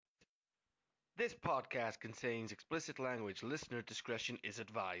This podcast contains explicit language. Listener discretion is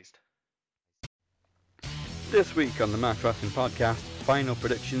advised. This week on the Max Wrestling Podcast, final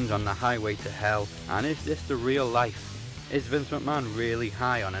predictions on the highway to hell, and is this the real life? Is Vince McMahon really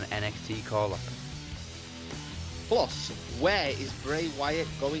high on an NXT call-up? Plus, where is Bray Wyatt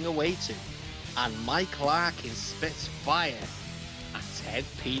going away to? And Mike Larkin spits fire at Ted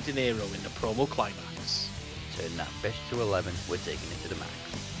P. De Niro in the promo climax. Turn that fish to 11, we're taking it to the max.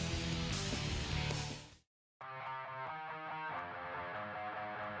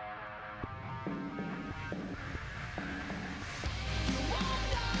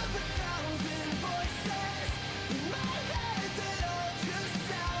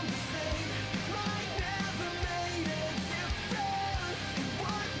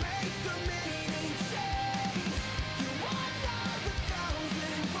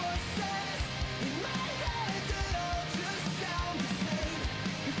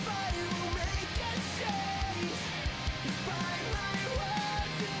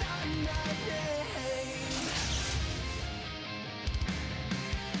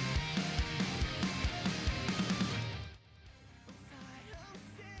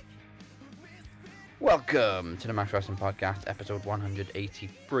 Welcome to the Max Wrestling Podcast, episode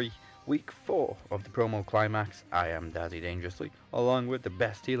 183, week 4 of the promo climax. I am Dazzy Dangerously, along with the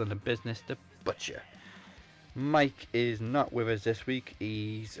best heel in the business, the Butcher. Mike is not with us this week.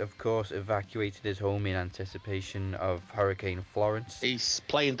 He's, of course, evacuated his home in anticipation of Hurricane Florence. He's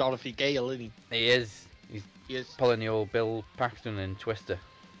playing Dorothy Gale, isn't he? He is. He's He is. pulling the old Bill Paxton and Twister.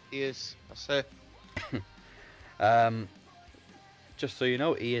 He is. That's it. Just so you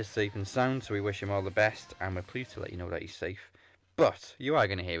know, he is safe and sound, so we wish him all the best, and we're pleased to let you know that he's safe. But you are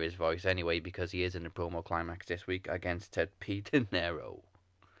going to hear his voice anyway, because he is in the promo climax this week against Ted P. De Niro.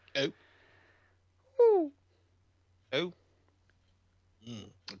 Oh. Woo. Oh.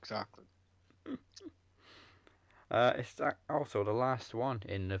 Exactly. It's also the last one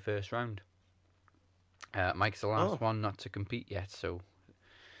in the first round. Mike's the last one not to compete yet, so...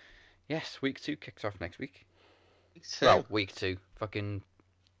 Yes, week 2 kicks off next week. Well, week 2. Fucking...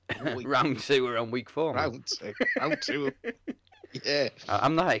 round 2, we're on week 4. Round 2. Round 2. Yeah.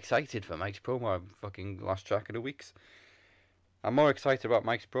 I'm not excited for Mike's promo. I've fucking lost track of the weeks. I'm more excited about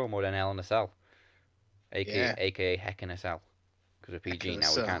Mike's promo than Hell in a Cell. AKA Heck in a Cell. Because we're PG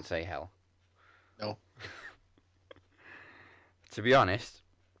now, we can't say hell. No. To be honest,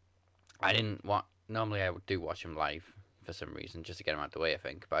 I didn't watch... Normally I do watch him live for some reason, just to get him out of the way, I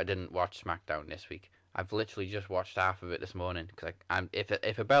think. But I didn't watch SmackDown this week. I've literally just watched half of it this morning. Because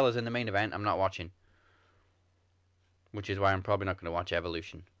if a Bella's in the main event, I'm not watching. Which is why I'm probably not going to watch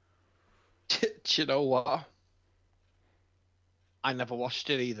Evolution. Do you know what? I never watched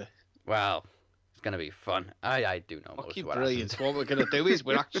it either. Well, it's going to be fun. I do know most Fucking of what brilliant. happens. What we're going to do is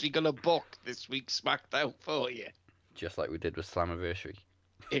we're actually going to book this week's SmackDown for you. Just like we did with Slammiversary.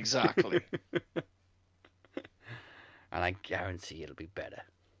 Exactly. And I guarantee it'll be better.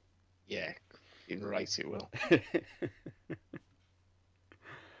 Yeah, you're right, it will.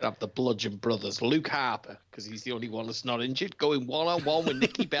 Have the Bludgeon Brothers, Luke Harper, because he's the only one that's not injured, going one-on-one with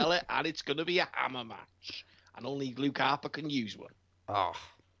Nikki Bella, and it's going to be a hammer match. And only Luke Harper can use one. Oh,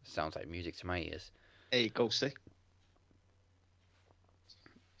 sounds like music to my ears. There you go, see.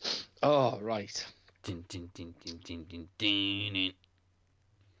 Oh, right. Din, din, din, din, din, din, din.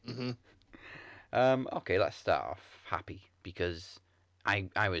 Mm-hmm. Okay, let's start off happy, because I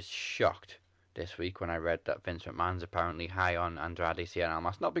was shocked this week when I read that Vince McMahon's apparently high on Andrade Cien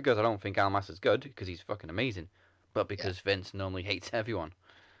Almas. Not because I don't think Almas is good, because he's fucking amazing, but because Vince normally hates everyone.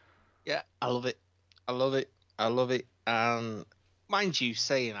 Yeah, I love it. I love it. I love it. And mind you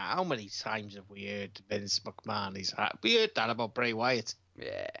saying that, how many times have we heard Vince McMahon is high? We heard that about Bray Wyatt.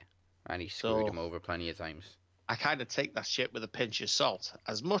 Yeah, and he screwed him over plenty of times. I kind of take that shit with a pinch of salt.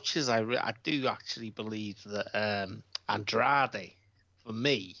 As much as I do actually believe that Andrade, for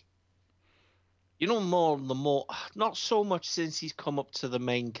me, you know, not so much since he's come up to the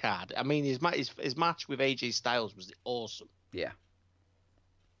main card. I mean, his match with AJ Styles was awesome. Yeah.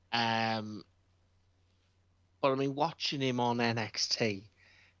 But I mean, watching him on NXT,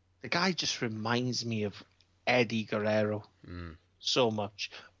 the guy just reminds me of Eddie Guerrero so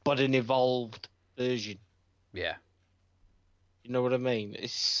much, but an evolved version. Yeah. You know what I mean?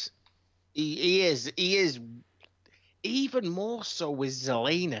 He is even more so with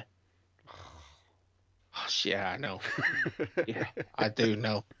Zelina. Oh, yeah, I know. Yeah, I do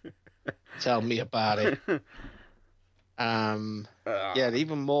know. Tell me about it. Yeah,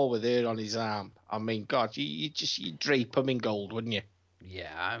 even more with her on his arm. I mean, God, you drape him in gold, wouldn't you?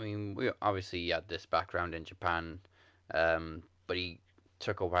 Yeah, I mean, we obviously had this background in Japan, but he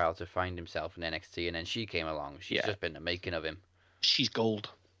took a while to find himself in NXT, and then she came along. She's just been the making of him. She's gold.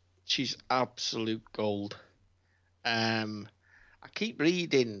 She's absolute gold. I keep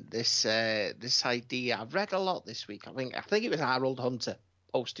reading this idea. I've read a lot this week. I think it was Harold Hunter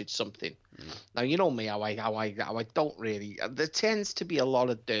posted something. Now you know me, how I don't really. There tends to be a lot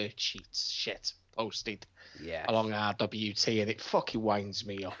of dirt sheets shit posted along RWT, and it fucking winds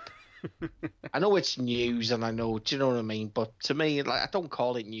me up. I know it's news, and I know, do you know what I mean? But to me, like, I don't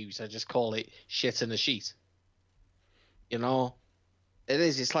call it news. I just call it shit in a sheet. You know, it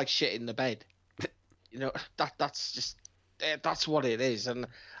is. It's like shit in the bed. You know, that's what it is. And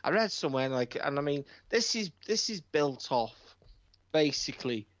I read somewhere and I mean, this is built off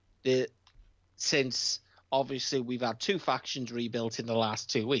basically since obviously we've had two factions rebuilt in the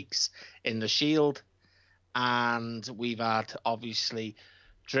last 2 weeks in the Shield, and we've had obviously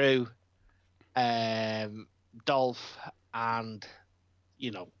Drew, Dolph, and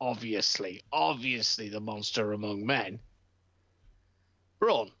obviously the monster among men,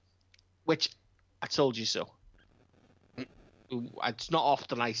 Braun, which I told you so. It's not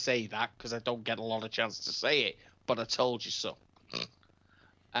often I say that because I don't get a lot of chance to say it, but I told you so.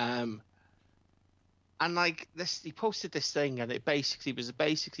 And like this, he posted this thing, and it basically was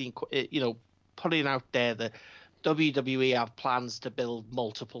putting out there that WWE have plans to build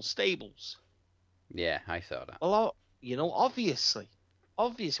multiple stables. Yeah, I saw that. Well, obviously,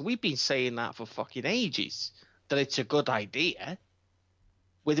 we've been saying that for fucking ages, that it's a good idea.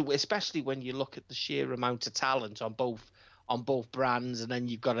 Especially when you look at the sheer amount of talent on both brands, and then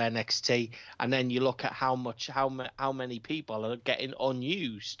you've got NXT, and then you look at how many people are getting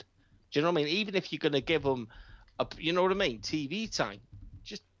unused. Do you know what I mean? Even if you're going to give them TV time,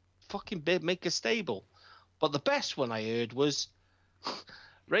 just fucking make a stable. But the best one I heard was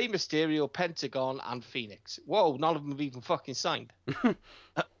Rey Mysterio, Pentagon, and Phoenix. Whoa, none of them have even fucking signed.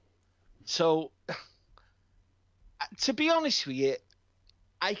 So, to be honest with you,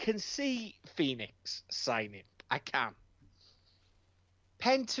 I can see Phoenix signing. I can.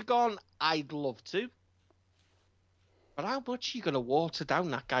 Pentagon, I'd love to. But how much are you going to water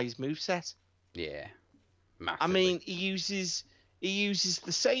down that guy's moveset? Yeah, massively. I mean, he uses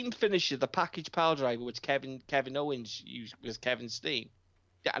the same finisher, the package power driver, which Kevin Owens used with Kevin Steen,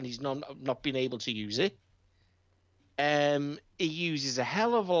 and he's not been able to use it. He uses a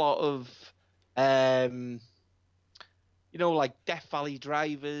hell of a lot of, like Death Valley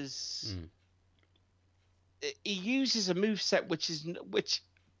drivers. He uses a moveset which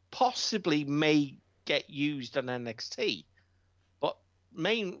possibly may get used on NXT, but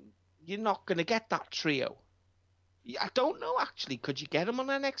you're not going to get that trio. I don't know, actually. Could you get him on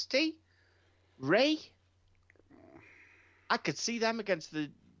NXT? Ray? I could see them against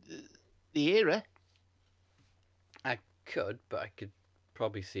the era. I could, but I could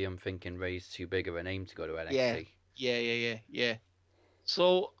probably see him thinking Ray's too big of a name to go to NXT. Yeah.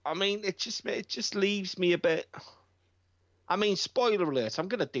 So, I mean, it just leaves me a bit... I mean, spoiler alert, I'm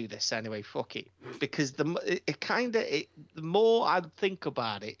going to do this anyway, fuck it. Because the more I think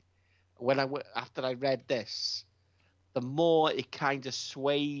about it, after I read this, the more it kind of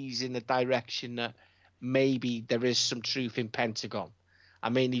sways in the direction that maybe there is some truth in Pentagon. I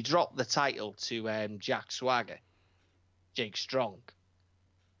mean, he dropped the title to Jack Swagger, Jake Strong,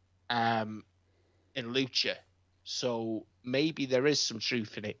 in Lucha. So maybe there is some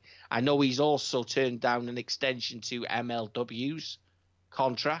truth in it. I know he's also turned down an extension to MLW's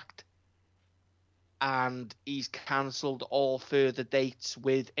contract, and he's cancelled all further dates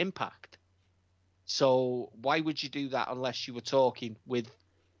with Impact. So why would you do that unless you were talking with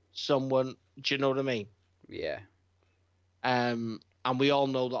someone? Do you know what I mean? Yeah. And we all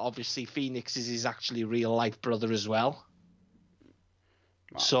know that obviously Phoenix is his actually real life brother as well.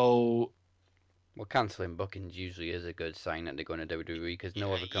 Wow. So... Well, cancelling bookings usually is a good sign that they're going to WWE because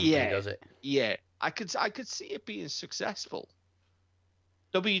no other company does it. Yeah, I could see it being successful.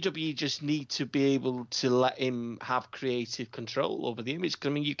 WWE just need to be able to let him have creative control over the image. I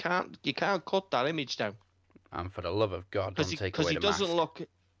mean, you can't cut that image down. And for the love of God, don't take away the mask. Because he doesn't look...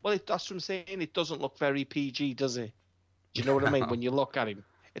 Well, that's what I'm saying. It doesn't look very PG, does it? Do you know what I mean? When you look at him,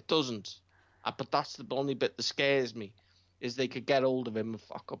 it doesn't. But that's the only bit that scares me, is they could get hold of him and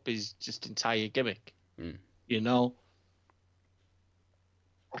fuck up his just entire gimmick. You know?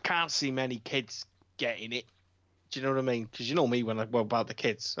 I can't see many kids getting it. Do you know what I mean? Because you know me, when I go about the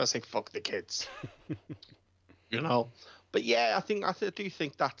kids, I say fuck the kids. You know? But yeah, I do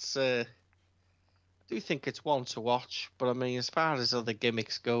think that's... I do think it's one to watch. But I mean, as far as other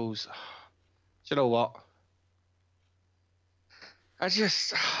gimmicks goes, do you know what? I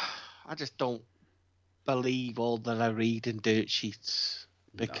just don't believe all that I read in dirt sheets.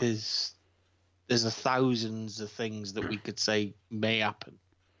 because there's thousands of things that we could say may happen.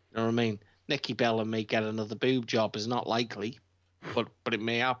 You know what I mean? Nikki Bella may get another boob job. Is not likely, but it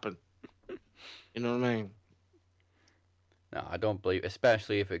may happen. You know what I mean? No, I don't believe,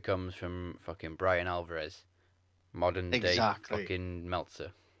 especially if it comes from fucking Brian Alvarez, modern day fucking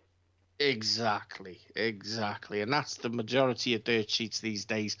Meltzer. Exactly. And that's the majority of dirt sheets these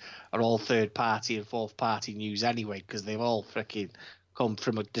days are all third party and fourth party news anyway, because they've all freaking come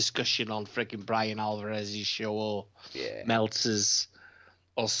from a discussion on freaking Brian Alvarez's show or Meltzer's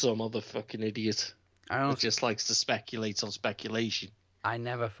or some other fucking idiot that just likes to speculate on speculation. I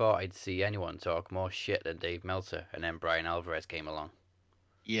never thought I'd see anyone talk more shit than Dave Meltzer, and then Brian Alvarez came along.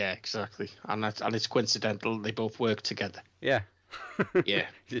 Yeah, exactly. And it's coincidental they both work together. Yeah. Yeah.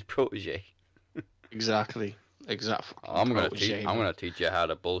 He's protege. Exactly. I'm gonna teach you how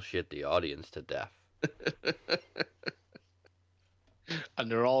to bullshit the audience to death.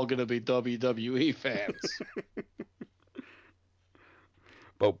 And they're all gonna be WWE fans.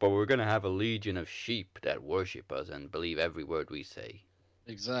 But we're gonna have a legion of sheep that worship us and believe every word we say.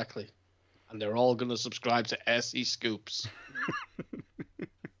 Exactly. And they're all gonna subscribe to SE Scoops.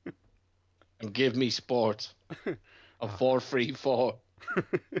 And give me sport. A 434.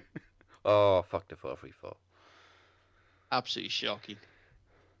 Oh, fuck the 434. Absolutely shocking.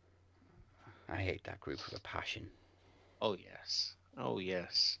 I hate that group with a passion. Oh yes.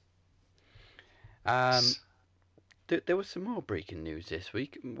 There was some more breaking news this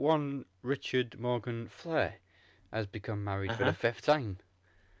week. One Richard Morgan Flair has become married for the 5th time.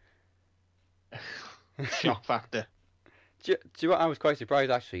 Shock factor. Do you know what I was quite surprised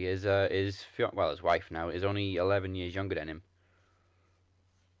actually is his wife now is only 11 years younger than him.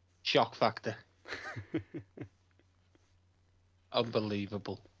 Shock factor.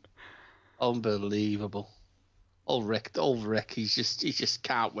 Unbelievable. Old Rick, he just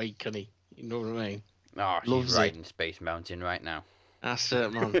can't wait, can he? You know what I mean? Oh, she's riding Space Mountain right now. That's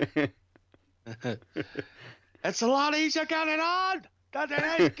it, man. It's a lot easier getting on than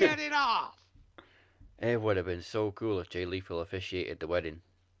it is getting off. It would have been so cool if Jay Lethal officiated the wedding.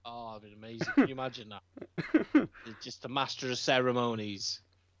 Oh, it'd been amazing. Can you imagine that? Just the master of ceremonies.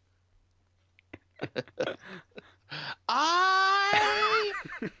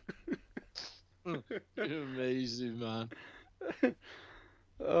 Amazing, man.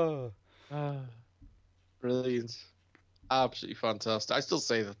 Oh. Brilliant. Absolutely fantastic. I still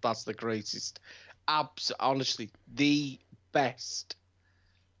say that that's the greatest, honestly, the best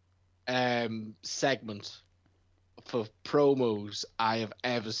segment for promos I have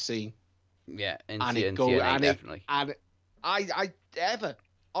ever seen. Yeah, in TNA definitely. And I ever,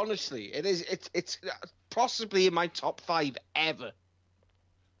 honestly, it's possibly in my top 5 ever.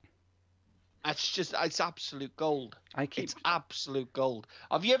 It's absolute gold. It's absolute gold.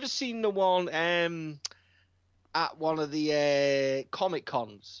 Have you ever seen the one at one of the Comic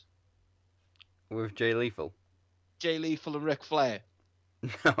Cons with Jay Lethal? Jay Lethal and Ric Flair.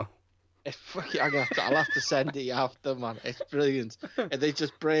 No. It's fucking. I'll have to send it after, man. It's brilliant. And they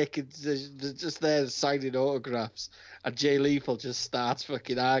just break it. They're just there signing autographs, and Jay Lethal just starts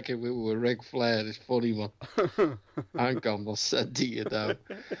fucking arguing with Ric Flair. It's funny, man. Hang on, we'll send it you now.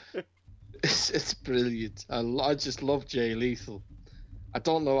 It's brilliant. I just love Jay Lethal. I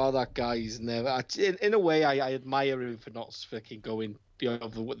don't know how that guy is never. In a way, I admire him for not fucking going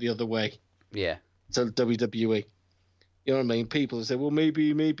the other way. Yeah. To WWE. You know what I mean? People say, well,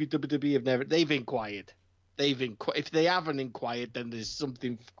 maybe WWE have never. They've inquired. If they haven't inquired, then there's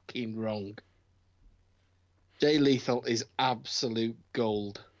something fucking wrong. Jay Lethal is absolute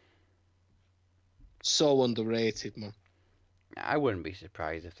gold. So underrated, man. I wouldn't be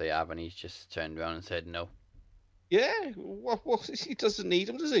surprised if they have, and he's just turned around and said no. Yeah, what? He doesn't need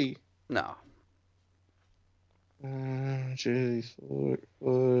him, does he? No. Jay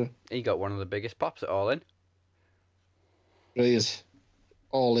He got one of the biggest pops at All In. Brilliant.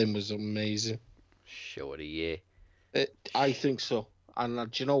 All In was amazing. Show of the year. I think so. And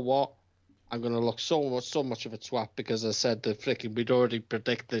do you know what? I'm going to look so much of a twat because I said that we'd already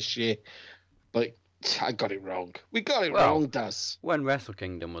predict this year. But I got it wrong. We got it wrong, Daz. When Wrestle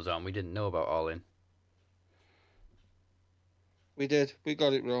Kingdom was on, we didn't know about All In. We did. We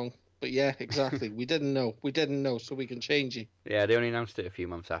got it wrong. But yeah, exactly. We didn't know, so we can change it. Yeah, they only announced it a few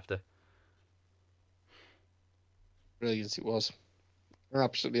months after. Brilliant it was.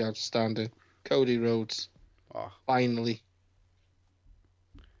 Absolutely outstanding. Cody Rhodes. Finally.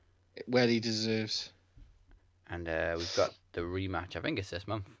 Where he deserves. And we've got the rematch, I think it's this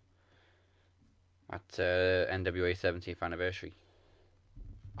month. At NWA 70th anniversary.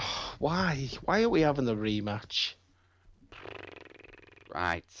 Why? Why are we having the rematch?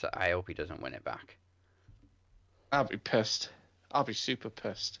 I hope he doesn't win it back. I'll be pissed. I'll be super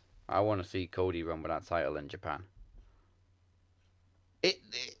pissed. I want to see Cody run with that title in Japan.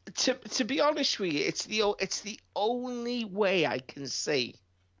 To be honest with you, it's the only way I can see.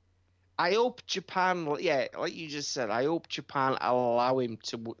 I hope Japan, yeah, like you just said, I hope Japan allow him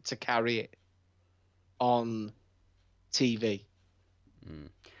to carry it on TV.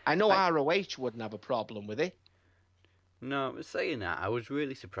 I know ROH wouldn't have a problem with it. No, saying that, I was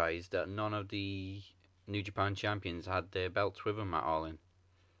really surprised that none of the New Japan champions had their belts with them at All In.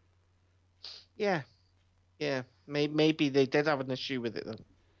 Yeah. Maybe they did have an issue with it then.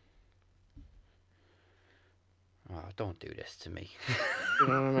 Oh, don't do this to me. You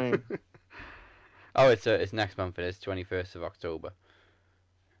know what I mean? Oh, it's next month. It is 21st of October.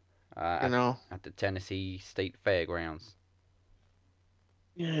 At the Tennessee State Fairgrounds.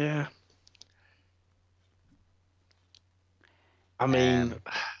 Yeah. I mean,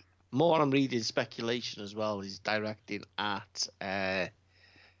 more I'm reading speculation as well. He's directing at. They're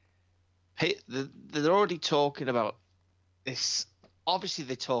already talking about this. Obviously,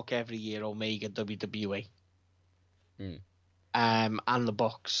 they talk every year Omega WWE. And the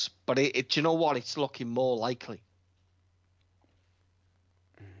Bucks, but do you know what? It's looking more likely.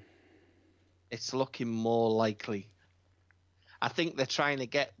 It's looking more likely. I think they're trying to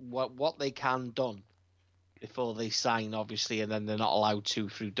get what they can done before they sign, obviously, and then they're not allowed to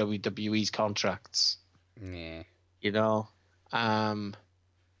through WWE's contracts. Yeah. You know,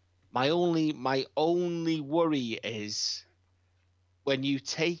 my only worry is when you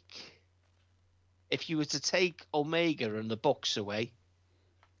if you were to take Omega and the Bucks away,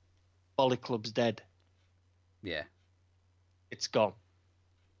 Bullet Club's dead. Yeah. It's gone.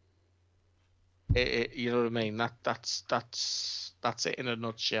 You know what I mean? That's it in a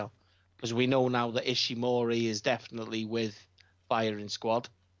nutshell. Because we know now that Ishimori is definitely with Firing Squad.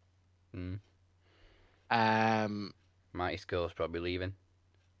 Mighty Skull's probably leaving.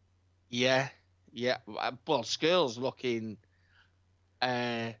 Yeah. Well, Skull's looking.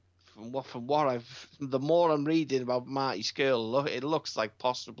 From what the more I'm reading about Marty Scurll, it looks like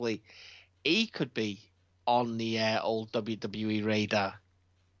possibly he could be on the old WWE radar.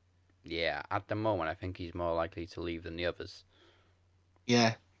 Yeah, at the moment, I think he's more likely to leave than the others.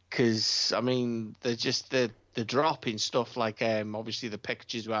 Yeah, because I mean, they're just the dropping stuff like obviously the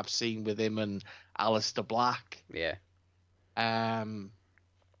pictures we have seen with him and Aleister Black. Yeah.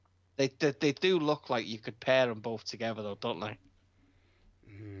 They do look like you could pair them both together though, don't they?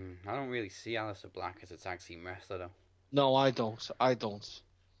 I don't really see Aleister Black as a tag team wrestler though. No, I don't. He's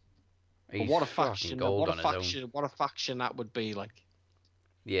but what a fucking faction! gold on his own. What a faction that would be like.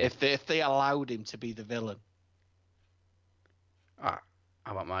 Yeah. If they allowed him to be the villain. How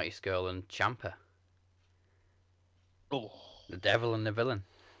about Marty Scurll and Ciampa? Oh. The devil and the villain.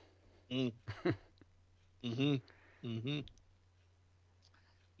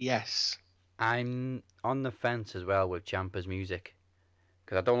 Yes. I'm on the fence as well with Ciampa's music.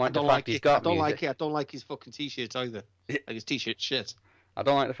 Because I don't like the fact he's got music. I don't like his fucking t-shirts either. Like his t-shirt shit. I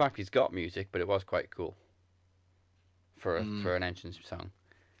don't like the fact he's got music, but it was quite cool. For an entrance song.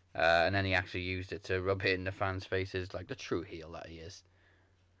 And then he actually used it to rub it in the fans' faces like the true heel that he is.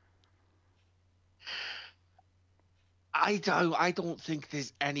 I don't think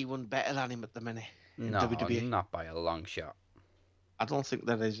there's anyone better than him at the minute in WWE. Not by a long shot. I don't think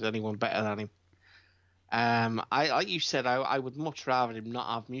there is anyone better than him. I like you said, I would much rather him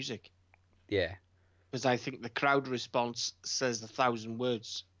not have music. Yeah. Because I think the crowd response says 1,000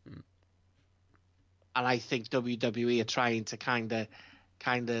 words. And I think WWE are trying to kind of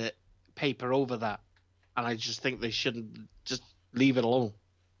paper over that. And I just think they shouldn't just leave it alone.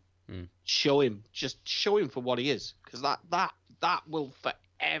 Show him for what he is, because that will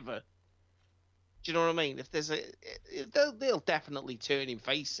forever. Do you know what I mean? If there's they'll definitely turn him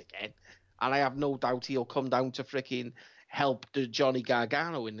face again, and I have no doubt he'll come down to freaking help the Johnny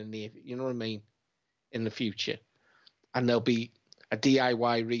Gargano in the near, you know what I mean, in the future, and there'll be a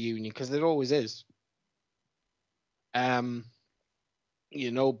DIY reunion because there always is.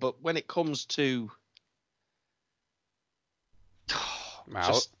 You know, but when it comes to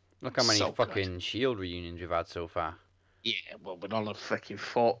look how many fucking Shield reunions we've had so far. Yeah, well, we're on a freaking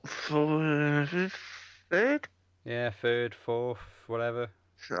third? Yeah, third, fourth, whatever.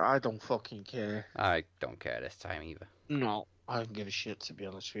 Sure, I don't fucking care. I don't care this time either. No, I don't give a shit, to be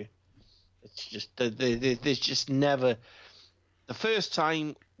honest with you. It's just, there's just never... The first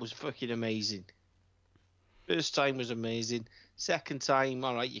time was fucking amazing. First time was amazing. Second time,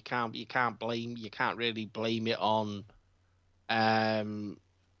 all right, you can't really blame it on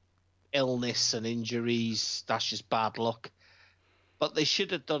illness and injuries. That's just bad luck. But they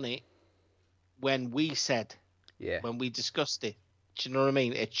should have done it when we said, Yeah. when we discussed it. Do you know what I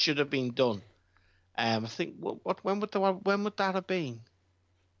mean? It should have been done. I think when would that have been?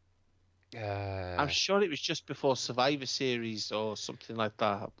 I'm sure it was just before Survivor Series or something like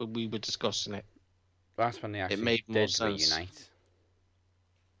that. But we were discussing it. That's when they It actually made more did sense. reunite.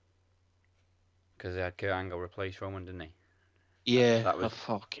 Because they had Kurt Angle replace Roman, didn't he? Yeah, That was-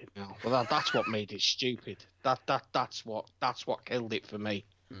 fucking hell. Well, that's what made it stupid. That's what killed it for me.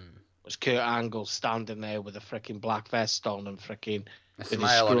 Was Kurt Angle standing there with a freaking black vest on and freaking A with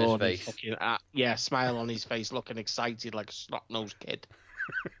smile on his scrawny face. fucking, smile on his face, looking excited like a snot-nosed kid,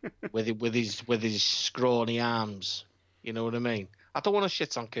 with his scrawny arms. You know what I mean? I don't want to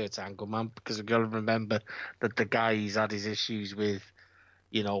shit on Kurt Angle, man, because I've got to remember that the guy's had his issues with,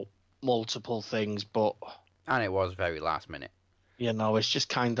 multiple things, but And it was very last minute. it's just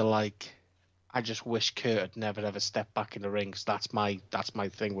kind of like, I just wish Kurt had never ever stepped back in the ring. 'Cause that's my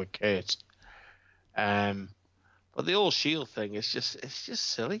thing with Kurt. But the whole Shield thing is just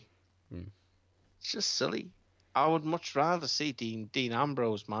silly. It's just silly. I would much rather see Dean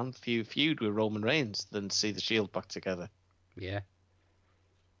Ambrose, man, feud with Roman Reigns than see the Shield back together. Yeah.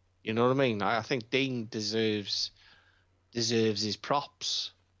 You know what I mean? I think Dean deserves his props.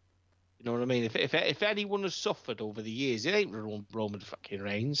 You know what I mean? If anyone has suffered over the years, it ain't Roman fucking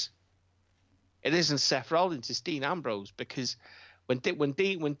Reigns. It isn't Seth Rollins. It's Dean Ambrose, because when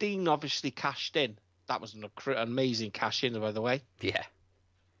Dean obviously cashed in, that was an amazing cash in, by the way. Yeah.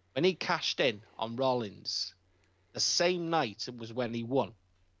 When he cashed in on Rollins, the same night it was when he won.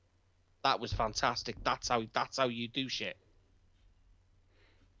 That was fantastic. That's how you do shit.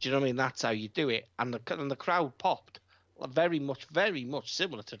 Do you know what I mean? That's how you do it. And the crowd popped very much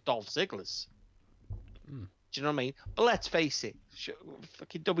similar to Dolph Ziggler's. Do you know what I mean? But let's face it,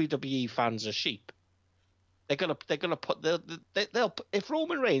 fucking WWE fans are sheep. They're gonna put they'll if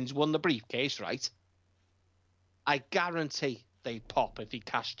Roman Reigns won the briefcase, right? I guarantee they'd pop if he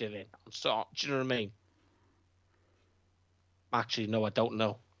cashed it in. So, do you know what I mean? Actually, no, I don't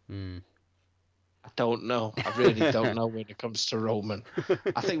know. I don't know. I really don't know when it comes to Roman.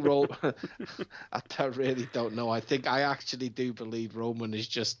 I think I really don't know. I actually do believe Roman is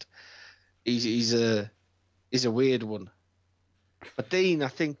just he's a weird one. But Dean, I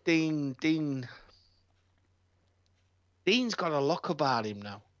think Dean's got a look about him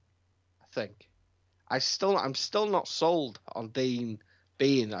now. I think. I'm still not sold on Dean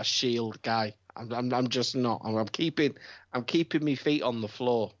being a Shield guy. I'm just not. I'm keeping my feet on the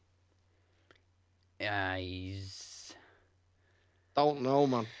floor. Yeah, he's... Don't know,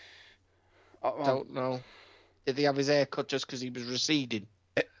 man. Don't know. Did he have his hair cut just because he was receding?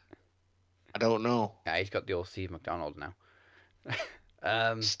 I don't know. Yeah, he's got the old Steve McDonald now.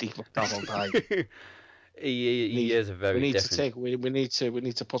 Steve McDonald died. He is a very different... We need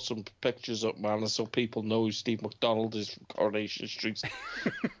to put some pictures up, man, so people know who Steve McDonald is from Coronation Street.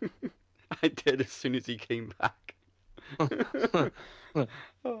 I did as soon as he came back.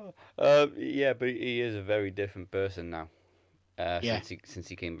 Yeah, but he is a very different person now. Since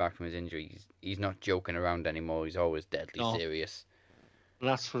he came back from his injury, he's not joking around anymore. He's always deadly serious. And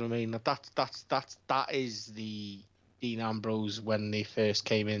that's what I mean. That is the Dean Ambrose when they first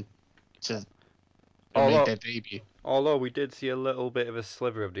came in to make their debut. Although we did see a little bit of a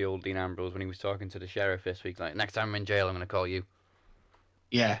sliver of the old Dean Ambrose when he was talking to the sheriff this week, like, next time I'm in jail, I'm going to call you.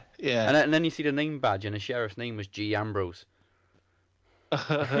 Yeah. And then you see the name badge, and the sheriff's name was G. Ambrose.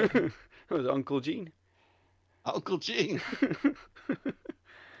 It was Uncle Gene. Uncle Gene.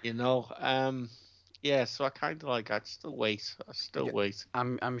 So I kind of I'd still wait.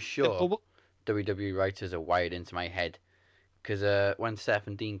 I'm sure WWE writers are wired into my head, because when Seth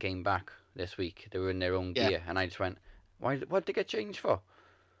and Dean came back this week, they were in their own gear, and I just went, what did they get changed for?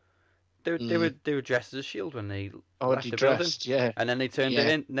 They were dressed as a Shield when they left the building. And then they turned it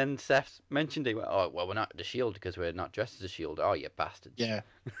in, and then Seth mentioned it. Oh, well, we're not the Shield because we're not dressed as a Shield. Oh, you bastards. Yeah.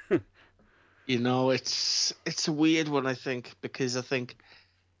 It's a weird one, I think, because I think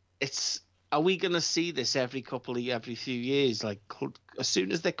are we going to see this every few years? Like, as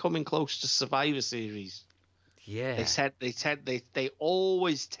soon as they're coming close to Survivor Series, yeah, they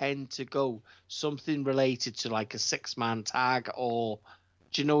always tend to go something related to like a 6-man tag, or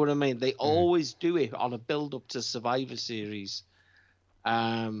do you know what I mean? They always do it on a build up to Survivor Series,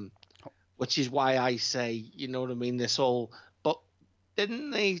 which is why I say, you know what I mean. This all, but didn't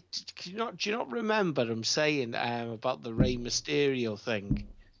they? Do you not remember them saying about the Rey Mysterio thing,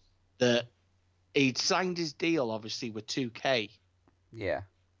 that he'd signed his deal obviously with 2K. Yeah.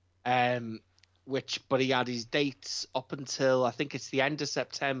 But he had his dates up until I think it's the end of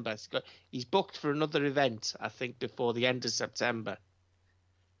September. He's booked for another event, I think, before the end of September.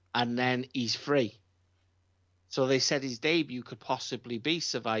 and then he's free. So they said his debut could possibly be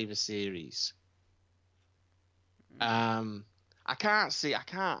Survivor Series. I can't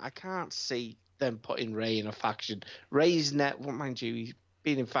see them putting Ray in a faction. Ray's well, mind you, he's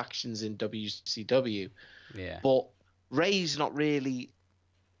been in factions in WCW, Yeah. but Ray's not really.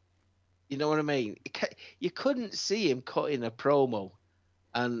 You know what I mean? You couldn't see him cutting a promo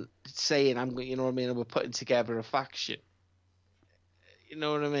and saying, you know what I mean, we're putting together a faction. You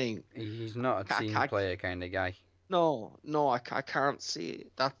know what I mean? He's not a team player kind of guy. No, I can't see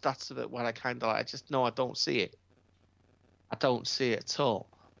it. That's what I kind of like. I just, no, I don't see it. I don't see it at all.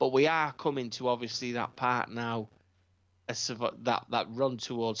 But we are coming to obviously that part now, that run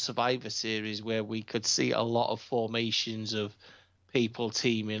towards Survivor Series where we could see a lot of formations of people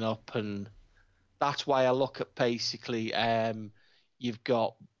teaming up, and that's why I look at basically you've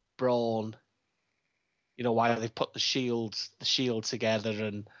got Braun, you know, why they put the shield together,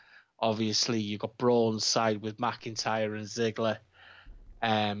 and obviously you've got Braun's side with McIntyre and Ziggler,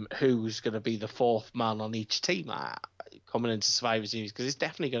 who's going to be the fourth man on each team coming into Survivor Series, because it's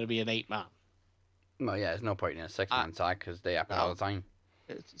definitely going to be an 8-man. Well, yeah, there's no point in a 6-man tag because they happen all the time.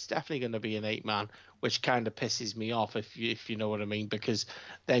 It's definitely going to be an 8-man, which kind of pisses me off, if you know what I mean, because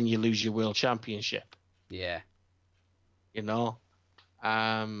then you lose your world championship. Yeah. You know,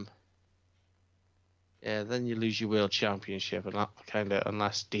 yeah, then you lose your world championship, and that kind of,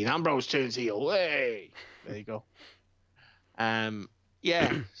 unless Dean Ambrose turns heel, hey, there you go.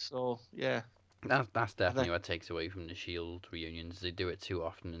 Yeah, so yeah, that's definitely what takes away from the Shield reunions. They do it too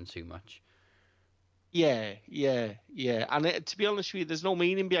often and too much. Yeah, and to be honest with you, there's no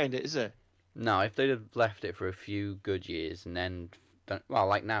meaning behind it, is there? No, if they'd have left it for a few good years and then done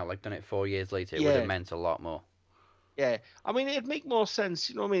it 4 years later, it would have meant a lot more. Yeah, I mean, it'd make more sense,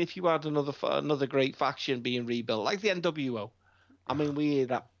 you know what I mean, if you had another great faction being rebuilt, like the NWO. I mean, we hear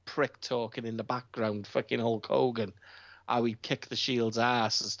that prick talking in the background, fucking Hulk Hogan, how he'd kick the Shield's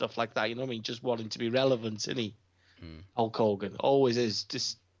ass and stuff like that, you know what I mean, just wanting to be relevant, isn't he? Hulk Hogan always is,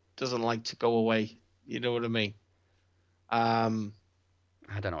 just doesn't like to go away, you know what I mean? I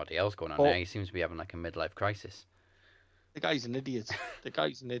don't know what the hell's going on there. He seems to be having like a midlife crisis. The guy's an idiot. I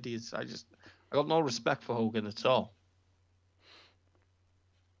got no respect for Hogan at all.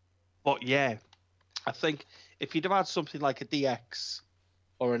 But yeah, I think if you'd have had something like a DX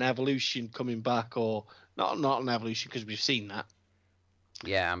or an Evolution coming back, or not an Evolution because we've seen that.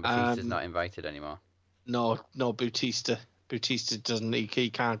 Yeah, and Batista's not invited anymore. No, Bautista doesn't. He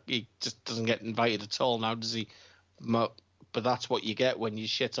just doesn't get invited at all now, does he? But that's what you get when you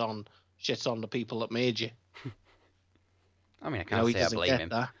shit on the people that made you. I mean, I can't say I blame him.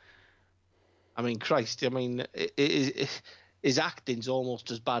 That. I mean, Christ, I mean, his acting's almost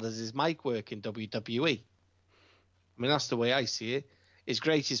as bad as his mic work in WWE. I mean, that's the way I see it. His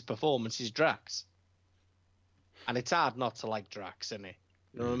greatest performance is Drax. And it's hard not to like Drax, isn't it?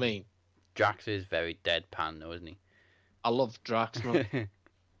 You know what I mean? Drax is very deadpan, though, isn't he? I love Drax, man.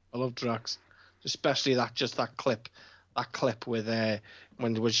 I love Drax. Especially that clip. That clip with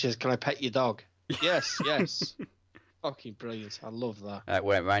when she says, "Can I pet your dog?" Yes. Fucking brilliant. I love that. It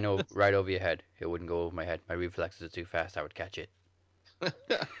went right over your head. It wouldn't go over my head. My reflexes are too fast. I would catch it.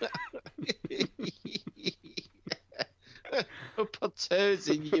 Put turds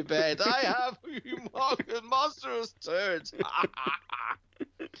in your bed. I have monstrous turds.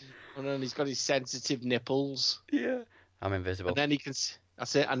 And then he's got his sensitive nipples. Yeah. I'm invisible. And then he can.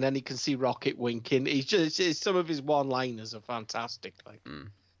 That's it. And then he can see Rocket winking. Some of his one-liners are fantastic. Like,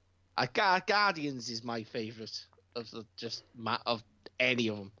 Guardians is my favourite of any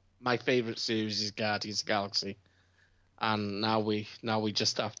of them. My favourite series is Guardians of the Galaxy, and now we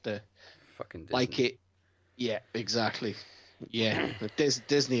just have to fucking Disney. Like it. Yeah, exactly. Yeah,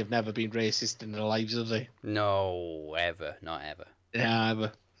 Disney have never been racist in their lives, have they? No, ever, not ever.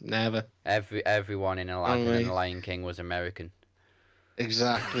 Never. Everyone in Aladdin and the Lion King was American.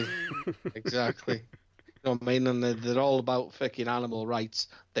 Exactly. You know what I mean? And they're all about fucking animal rights.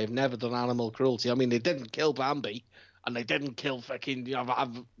 They've never done animal cruelty. I mean, they didn't kill Bambi, and they didn't kill fucking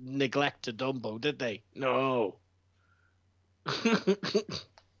have neglected Dumbo, did they? No.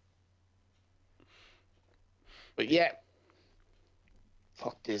 But yeah,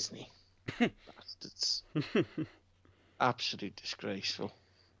 fuck Disney. Bastards. Absolute disgraceful.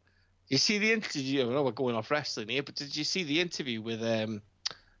 You see the interview? I know we're going off wrestling here, but did you see the interview with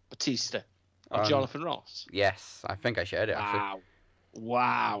Batista and Jonathan Ross? Yes, I think I shared it. Actually.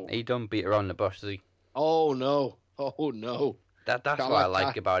 Wow. He don't beat around the bush, does he? Oh no. That's what I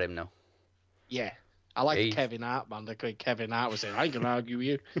like about him, though. Yeah. I like Kevin Hart, man. The great Kevin Hart was saying, "I can argue with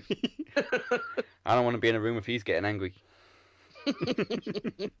you." I don't want to be in a room if he's getting angry.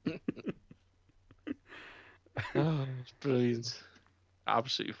 Oh, it's brilliant.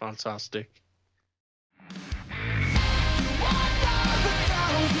 Absolutely fantastic.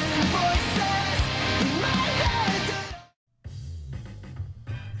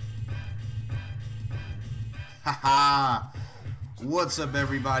 Haha! What's up,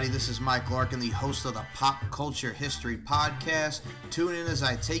 everybody? This is Mike Larkin, the host of the Pop Culture History Podcast. Tune in as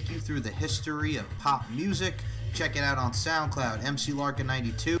I take you through the history of pop music. Check it out on SoundCloud, MC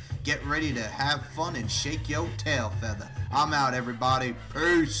Larkin92. Get ready to have fun and shake your tail feather. I'm out, everybody.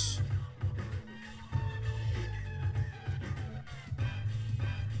 Peace!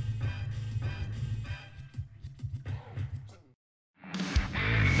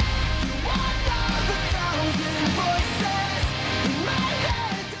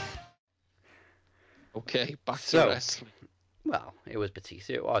 Okay, back to So- wrestling. Well, it was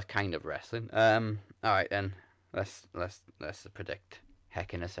Batista. It was kind of wrestling. All right then. Let's predict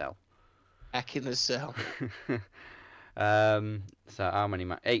Heck in a Cell. Heck in a Cell. So how many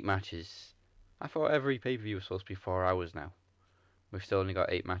 8 matches? I thought every pay-per-view was supposed to be 4 hours now. We've still only got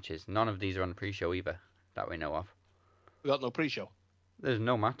 8 matches. None of these are on the pre-show either, that we know of. We got no pre-show. There's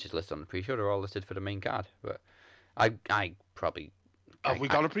no matches listed on the pre-show. They're all listed for the main card. But I probably Have we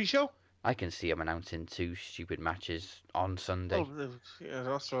got a pre-show? I can see them announcing 2 stupid matches on Sunday. Oh, yeah,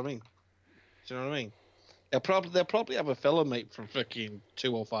 that's what I mean. Do you know what I mean? They'll probably have a fella mate from fucking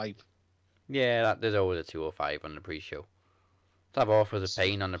 205. Yeah, there's always a 205 on the pre-show. To have Authors of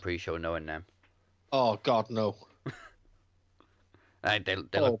Pain on the pre-show, knowing them. Oh God, no. They Oh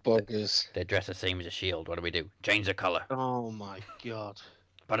look, buggers. they dress the same as a Shield. What do we do? Change the colour. Oh my God.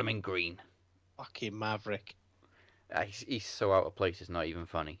 Put them in green. Fucking Maverick. He's so out of place. It's not even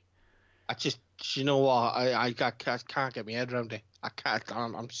funny. You know what? I can't get my head around it. I can't.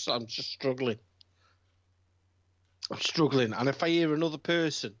 I'm just struggling. I'm struggling. And if I hear another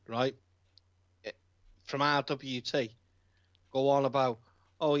person, right, from RWT, go on about,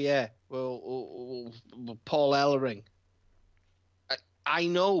 oh yeah, well Paul Ellering. I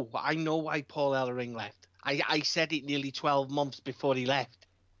know why Paul Ellering left. I said it nearly 12 months before he left.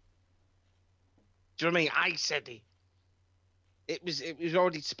 Do you know what I mean? I said it. It was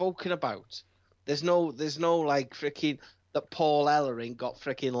already spoken about. There's no like freaking that Paul Ellering got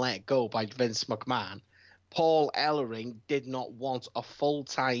freaking let go by Vince McMahon. Paul Ellering did not want a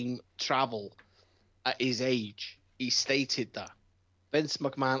full-time travel at his age. He stated that. Vince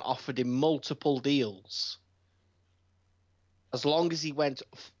McMahon offered him multiple deals. As long as he went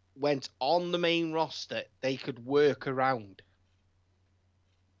on the main roster, they could work around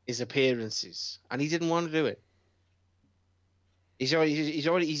his appearances, and he didn't want to do it. He's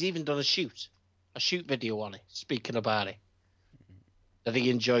even done a shoot video on it, speaking about it. That he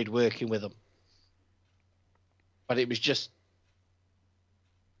enjoyed working with him. But it was just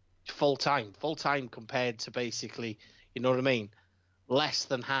full time compared to basically, you know what I mean? Less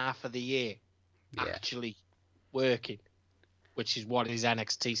than half of the year actually working, which is what his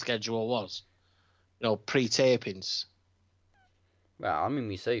NXT schedule was. You know, pre-tapings. Well, I mean,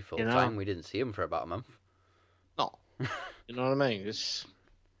 we say full time. We didn't see him for about a month. No. You know what I mean?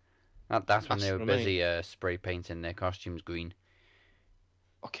 That's when they were busy spray painting their costumes green.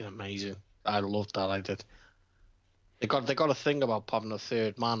 Fucking amazing. I loved that. I did. They got a thing about having a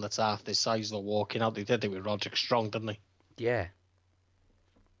third man that's half this size. They're walking out. They did it with Roderick Strong, didn't they? Yeah.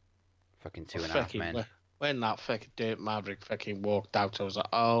 Fucking 2.5 men. When that fucking Dirt Maverick fucking walked out, I was like,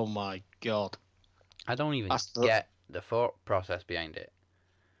 oh my God. I don't even get the thought process behind it.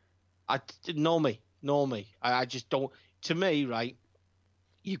 Know me. I just don't. To me, right,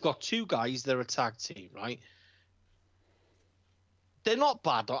 you've got 2 guys, they're a tag team, right? They're not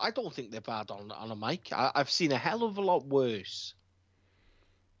bad. I don't think they're bad on a mic. I've seen a hell of a lot worse.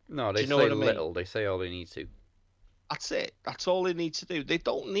 No, they say little. They say all they need to. That's it. That's all they need to do. They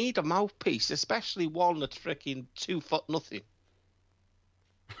don't need a mouthpiece, especially one that's freaking 2 foot nothing.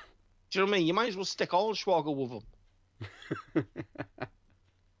 Do you know what I mean? You might as well stick Hornswoggle with them.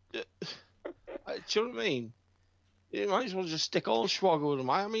 Do you know what I mean? You might as well just stick Hornswoggle with them.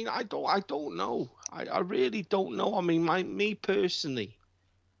 I mean, I don't know. I really don't know. I mean, me personally,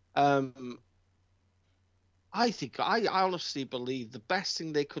 I honestly believe the best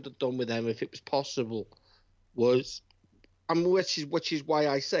thing they could have done with them, if it was possible, was, which is why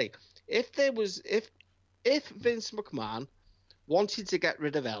I say, if Vince McMahon wanted to get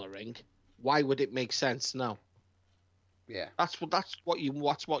rid of Ellering, why would it make sense now? Yeah. That's what you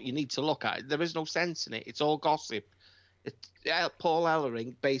need to look at. There is no sense in it. It's all gossip. Paul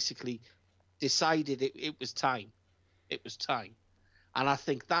Ellering basically decided it was time. It was time. And I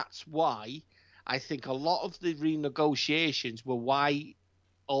think that's why I think a lot of the renegotiations were why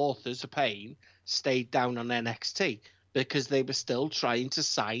Authors of Pain stayed down on NXT because they were still trying to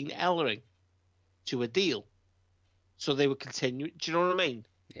sign Ellering to a deal. So they were continuing. Do you know what I mean?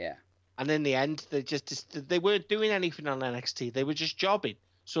 Yeah. And in the end, they weren't doing anything on NXT. They were just jobbing.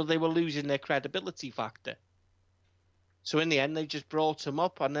 So they were losing their credibility factor. So in the end, they just brought him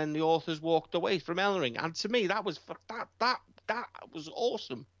up, and then the Authors walked away from Ellering. And to me, that was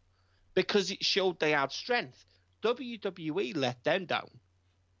awesome because it showed they had strength. WWE let them down.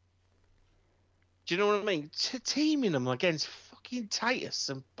 Do you know what I mean? Teaming them against fucking Titus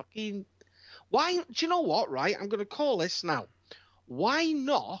and fucking... Why? Do you know what, right? I'm going to call this now. Why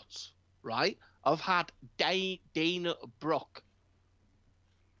not, right, have had Dana Brooke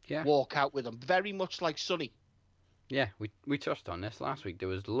walk out with them? Very much like Sonny. Yeah, we touched on this last week. There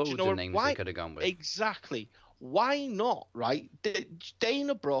was loads of names they could have gone with. Exactly. Why not, right?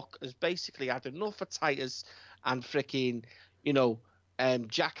 Dana Brooke has basically had enough of Titus and freaking,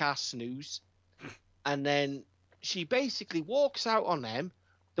 Jackass Snooze. And then she basically walks out on them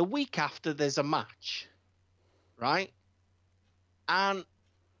the week after there's a match, right? And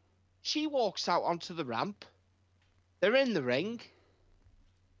she walks out onto the ramp. They're in the ring.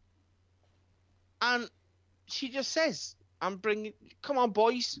 And she just says, come on,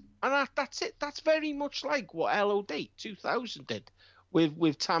 boys. And that's it. That's very much like what LOD 2000 did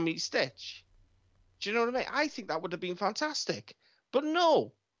with Tammy Stitch. Do you know what I mean? I think that would have been fantastic. But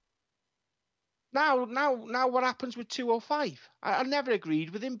no. Now what happens with 205? I never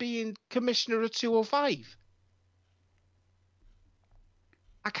agreed with him being commissioner of 205.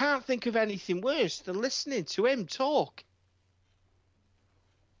 I can't think of anything worse than listening to him talk.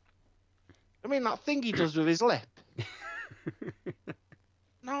 I mean, that thing he does with his lip.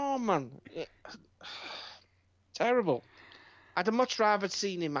 No, man. Terrible. I'd have much rather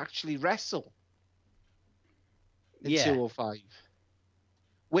seen him actually wrestle in 205.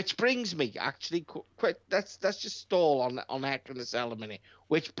 Which brings me, actually, quick. Let's just stall on Heck in a Cell a minute.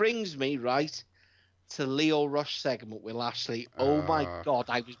 Which brings me right to Lio Rush segment with Lashley. Oh my God,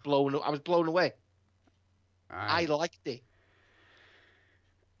 I was blown away. I liked it.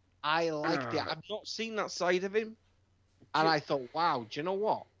 I've not seen that side of him, and I thought, wow, do you know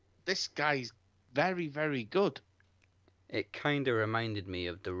what? This guy's very, very good. It kind of reminded me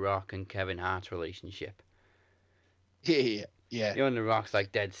of The Rock and Kevin Hart's relationship. Yeah. The Rock's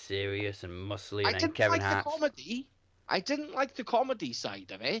like dead serious and muscly, and then Kevin Hart. I didn't like the comedy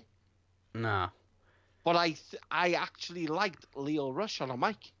side of it. No. But I actually liked Lio Rush on a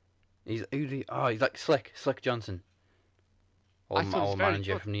mic. He's like Slick Johnson. Old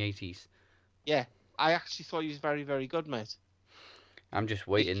manager from the 80s. Yeah, I actually thought he was very, very good, mate. I'm just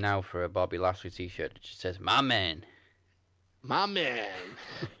waiting now for a Bobby Lashley t-shirt that just says, "My man." My man.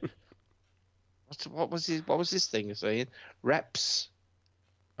 What was his thing saying? Reps.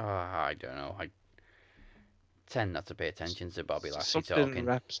 I don't know. I tend not to pay attention to Bobby Lashley Something talking.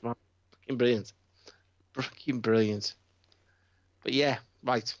 Reps, man. Fucking brilliant. Fucking brilliant. But yeah,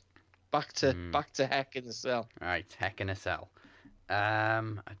 right. Back to Heck in the Cell. Right, Heck in a Cell.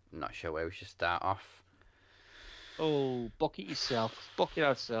 I'm not sure where we should start off. Oh, book it yourself. Book it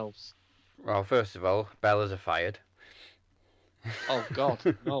ourselves. Well, first of all, Bellas are fired. Oh, God.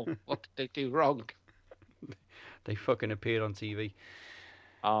 No. What did they do wrong? They fucking appeared on TV.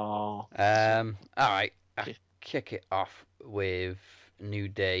 Oh. Alright. I'll kick it off with New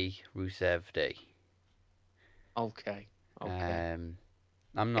Day, Rusev Day. Okay. I'm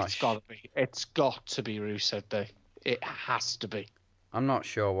not It's got to be Rusev Day. It has to be. I'm not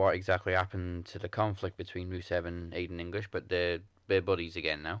sure what exactly happened to the conflict between Rusev and Aiden English, but they're buddies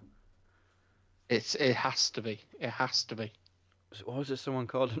again now. It has to be. It has to be. What was it someone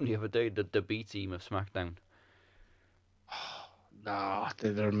called them the other day? The B team of SmackDown. No,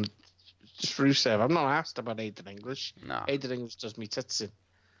 they're just Rusev. I'm not asked about Aiden English. No. Aiden English does me tits in.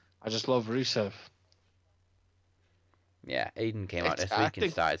 I just love Rusev. Yeah, Aiden came out this week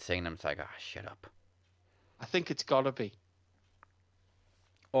and started singing them. It's like, shut up. I think it's got to be.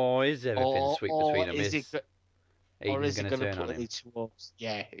 Or is everything sweet between them? Is Aiden's going to turn on him?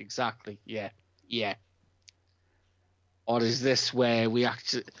 Yeah, exactly. Yeah. Or is this where we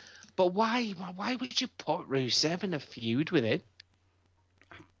actually... But why would you put Rusev in a feud with him?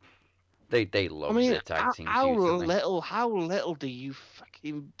 They love the tag team feuds, how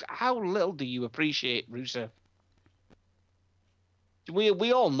little do you appreciate Rusev?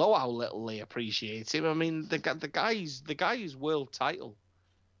 We all know how little they appreciate him. I mean, the guy's world title.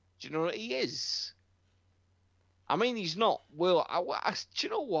 Do you know what he is? I mean, he's not world. Do you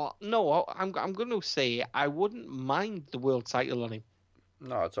know what? No, I'm going to say I wouldn't mind the world title on him.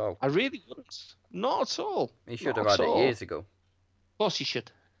 Not at all. I really wouldn't. Not at all. He should have had it years ago. Of course he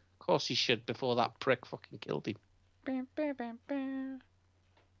should. course he should, before that prick fucking killed him.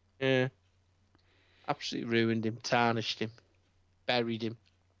 Yeah. Absolutely ruined him, tarnished him, buried him,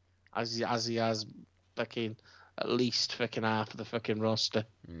 as he has fucking at least fucking half of the fucking roster.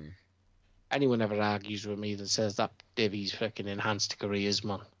 Mm. Anyone ever argues with me that says that Divi's fucking enhanced careers,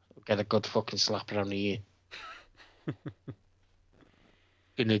 man, get a good fucking slap around the ear.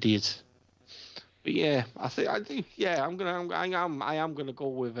 Fucking idiot. But yeah, I think I do. Yeah, I am gonna go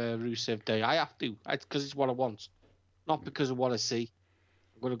with Rusev Day. I have to, because it's what I want, not because of what I see.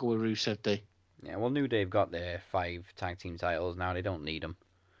 I'm gonna go with Rusev Day. Yeah, well, New Day've got their 5 tag team titles now. They don't need them.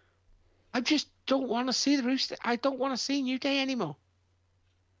 I just don't want to see the Rusev. I don't want to see New Day anymore.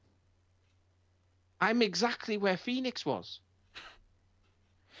 I'm exactly where Phoenix was.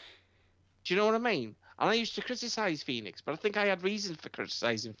 Do you know what I mean? And I used to criticize Phoenix, but I think I had reason for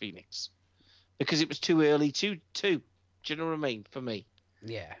criticizing Phoenix because it was too early too. Do you know what I mean? For me,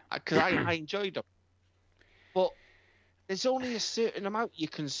 Yeah. because I enjoyed them, but there's only a certain amount you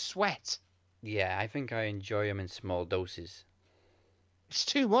can sweat. Yeah, I think I enjoy them in small doses. It's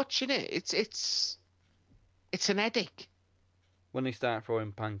too much, isn't it? It's an headache. When they start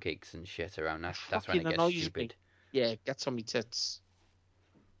throwing pancakes and shit around, that's when it Fucking gets annoys stupid. me. Yeah, it gets on me tits.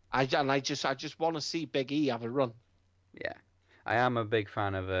 I just want to see Big E have a run. Yeah. I am a big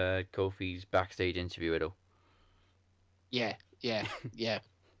fan of Kofi's backstage interview, though. Yeah.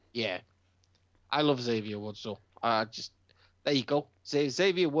 I love Xavier Woods, though. There you go.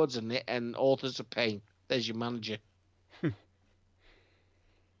 Xavier Woods and Authors of Pain. There's your manager.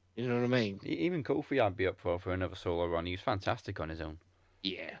 You know what I mean? Even Kofi I'd be up for another solo run. He was fantastic on his own.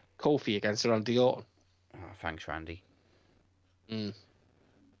 Yeah. Kofi against Randy Orton. Oh, thanks, Randy. Mm.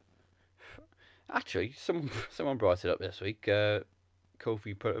 Actually, someone brought it up this week.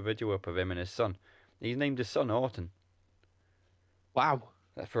 Kofi put a video up of him and his son. He's named his son Orton. Wow.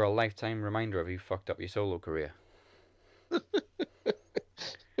 That's for a lifetime reminder of you fucked up your solo career. I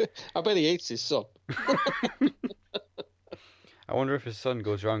bet he hates his son. I wonder if his son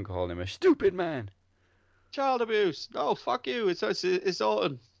goes around calling him a stupid man. Child abuse. No, fuck you. It's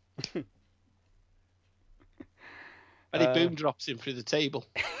Orton. And he boom drops him through the table.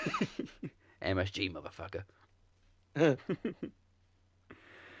 MSG, motherfucker.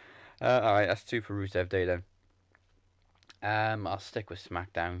 Alright, that's 2 for Rusev Day then. I'll stick with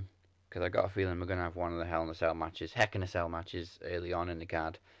SmackDown because I got a feeling we're gonna have one of the Hell in a Cell matches, Heck in a Cell matches early on in the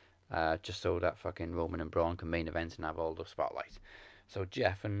card, just so that fucking Roman and Braun can main event and have all the spotlight. So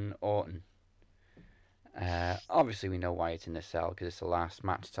Jeff and Orton. Obviously we know why it's in the cell because it's the last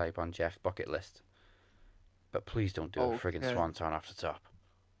match type on Jeff's bucket list. But please don't do a friggin' swanton off the top.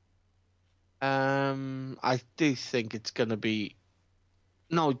 I do think it's gonna be.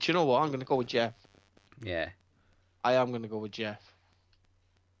 No, do you know what? I'm gonna go with Jeff. Yeah. I am gonna go with Jeff.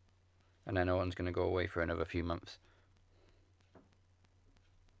 And then Orton's gonna go away for another few months.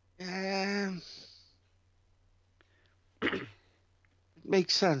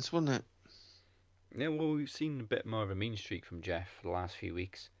 Makes sense, wouldn't it? Yeah, well, we've seen a bit more of a mean streak from Jeff for the last few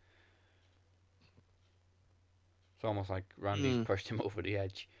weeks. It's almost like Randy's pushed him over the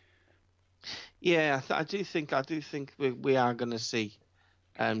edge. Yeah, I do think we are going to see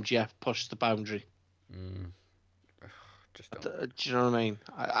Jeff push the boundary. Just don't. Do you know what I mean?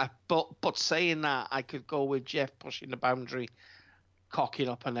 But saying that, I could go with Jeff pushing the boundary, cocking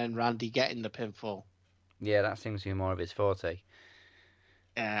up, and then Randy getting the pinfall. Yeah, that seems to be more of his forte.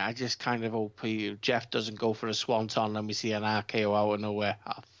 Yeah, I just kind of hope Jeff doesn't go for a swanton and we see an RKO out of nowhere.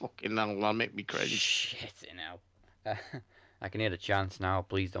 Fucking that'll make me cringe. Shit, now. I can hear the chants now.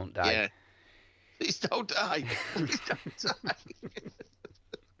 Please don't die. Yeah. Please don't die. Please don't die.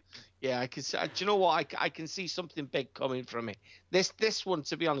 Yeah, I can see. Do you know what? I can see something big coming from it. This one,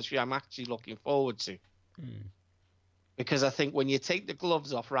 to be honest with you, I'm actually looking forward to. Because I think when you take the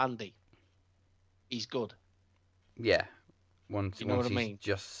gloves off Randy, he's good. Yeah. Once what he's I mean?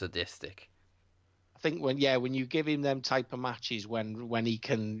 just sadistic. I think when you give him them type of matches when he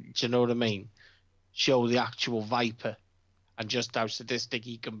can, do you know what I mean? Show the actual Viper and just how sadistic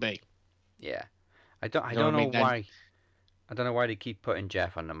he can be. Yeah. I don't know why. I don't know why they keep putting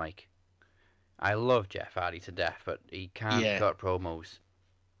Jeff on the mic. I love Jeff Hardy to death, but he can't cut promos.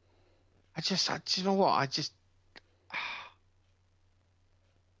 Do you know what? I just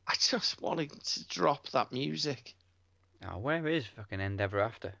wanted to drop that music. Oh, where is fucking Endeavour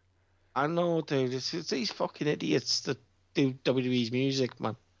After? I know, dude. It's these fucking idiots that do WWE's music,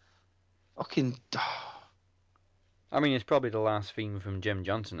 man. Fucking. I mean, it's probably the last theme from Jim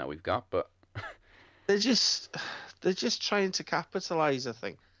Johnson that we've got, but they're just trying to capitalize. I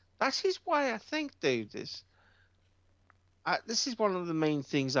think that is why I think, dude, is this is one of the main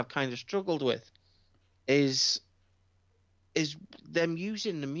things I've kind of struggled with is them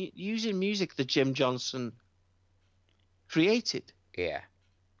using using music that Jim Johnson created. Yeah.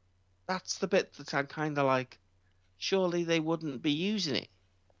 That's the bit that I'm kind of like, surely they wouldn't be using it.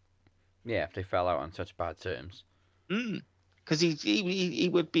 Yeah, if they fell out on such bad terms. Because he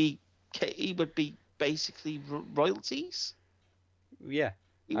would be basically royalties. Yeah.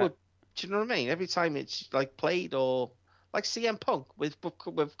 He would. Do you know what I mean? Every time it's like played, or like CM Punk with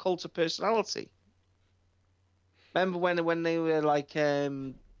Cult of Personality. Remember when they were like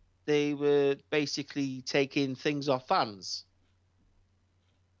they were basically taking things off fans,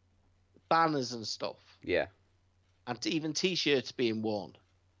 banners and stuff, Yeah. and even T-shirts being worn.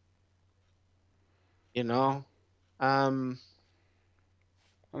 You know, um,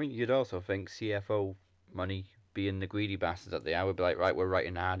 I mean, you'd also think CFO money, being the greedy bastards that they are, would be like, right, we're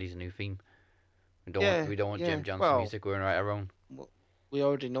writing Hardy's a new theme. yeah, We don't want yeah. Jim Johnson Well, music. We're gonna write our own. we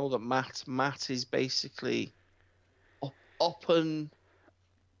already know that Matt is basically up and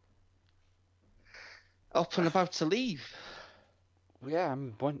about to leave. Yeah,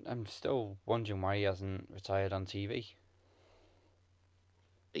 I'm still wondering why he hasn't retired on TV.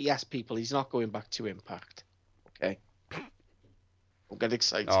 Yes, people, he's not going back to Impact. Okay, don't get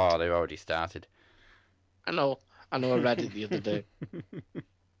excited. Oh, they've already started. I know. I read it the other day.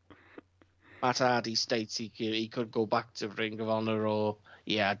 Matt Hardy states he could go back to Ring of Honor, or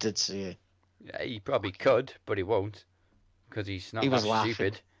I did see it. Yeah, he probably could, but he won't, because he's not He that was laughing.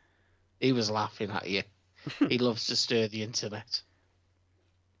 stupid. He was laughing at you. He loves to stir the internet.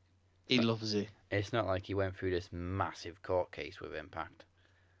 He loves it. It's not like he went through this massive court case with Impact.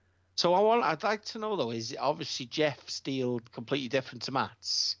 So I'd like to know though, is obviously Jeff's deal completely different to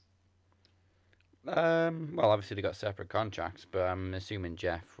Matt's? Well, obviously they got separate contracts, but I'm assuming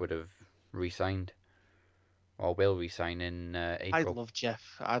Jeff would have re-signed, or will re-sign in April.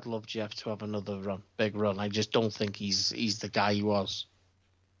 I'd love Jeff to have another big run. I just don't think he's the guy he was.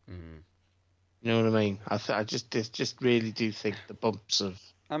 Mm. You know what I mean? I just really do think the bumps of.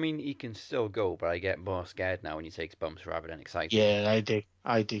 I mean, he can still go, but I get more scared now when he takes bumps rather than excited. Yeah, I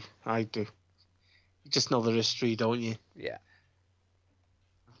do. You just know the history, don't you? Yeah.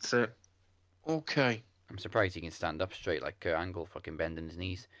 That's it. Okay. I'm surprised he can stand up straight like Kurt Angle, fucking bending his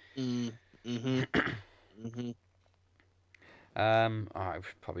knees. I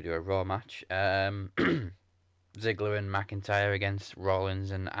should probably do a Raw match. Ziggler and McIntyre against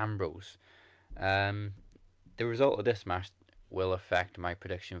Rollins and Ambrose. The result of this match will affect my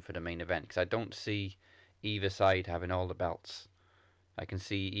prediction for the main event, because I don't see either side having all the belts. I can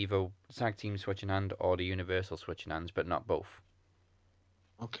see either tag team switching hand or the Universal switching hands, but not both.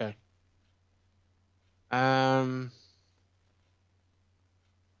 Okay. But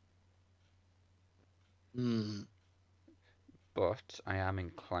I am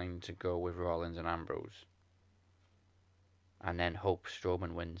inclined to go with Rollins and Ambrose, and then hope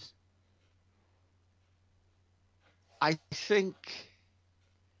Strowman wins. I think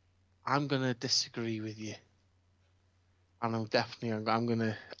I'm gonna disagree with you, and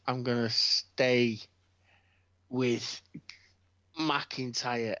I'm gonna stay with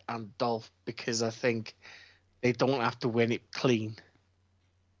McIntyre and Dolph, because I think they don't have to win it clean.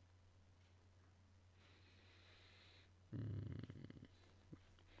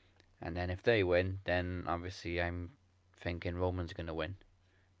 And then if they win, then obviously I'm thinking Roman's gonna win.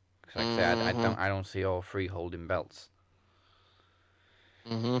 Because like I said, I don't see all three holding belts.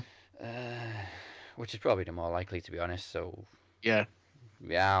 Which is probably the more likely, to be honest. So yeah,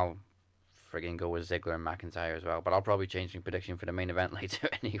 I'll friggin' go with Ziggler and McIntyre as well. But I'll probably change my prediction for the main event later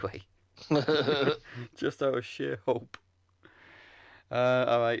anyway. Just out of sheer hope.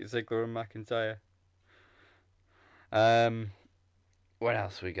 Alright, Ziggler and McIntyre. What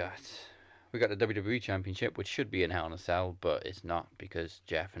else we got? We got the WWE Championship, which should be in Hell in a Cell, but it's not, because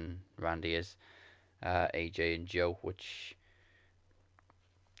Jeff and Randy is. AJ and Joe, which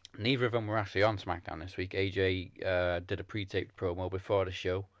neither of them were actually on SmackDown this week. AJ did a pre-taped promo before the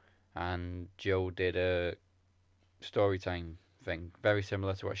show, and Joe did a story time thing, very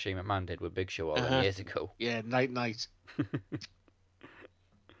similar to what Shane McMahon did with Big Show all them years ago. Yeah, night.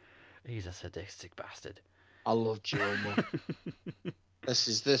 He's a sadistic bastard. I love Joe, man. This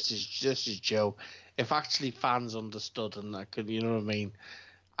is Joe. If actually fans understood and I could, you know what I mean.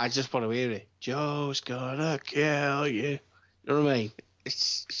 I just want to hear it. Joe's gonna kill you. You know what I mean? It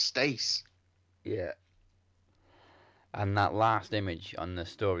stays. Yeah. And that last image on the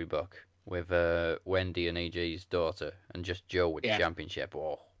storybook with Wendy and AJ's daughter and just Joe with the championship.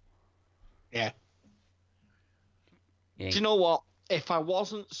 Oh. Yeah. Do you know what? If I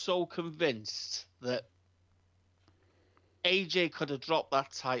wasn't so convinced that AJ could have dropped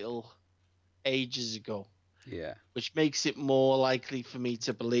that title ages ago, Yeah. which makes it more likely for me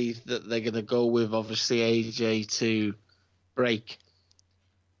to believe that they're going to go with obviously AJ to break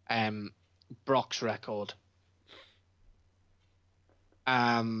Brock's record.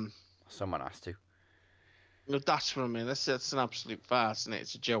 Someone has to. That's what I mean. That's an absolute farce, and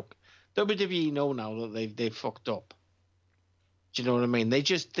it's a joke. WWE know now that they've fucked up. Do you know what I mean? They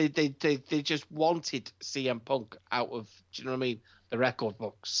just wanted CM Punk out of, do you know what I mean, the record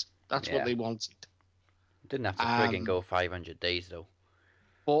books. That's what Yeah. they wanted. Didn't have to friggin' go 500 days though.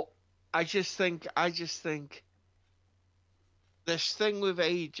 But I just think this thing with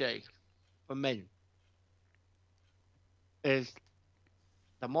AJ for me is,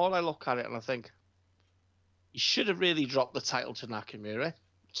 the more I look at it and I think he should have really dropped the title to Nakamura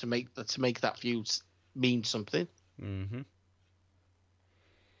to make that feud mean something. Mm-hmm.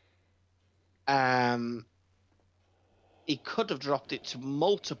 He could have dropped it to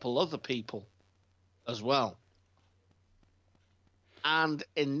multiple other people as well. And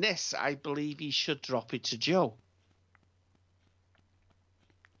in this, I believe he should drop it to Joe.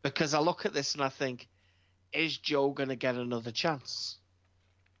 Because I look at this and I think, is Joe going to get another chance?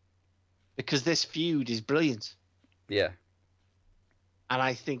 Because this feud is brilliant. Yeah. And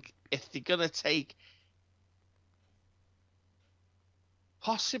I think if they're going to take,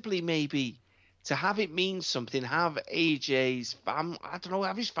 possibly maybe, to have it mean something, have AJ's family, I don't know,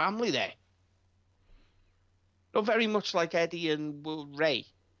 have his family there. Not very much like Eddie and Ray.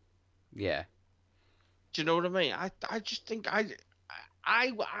 Yeah. Do you know what I mean? I just think I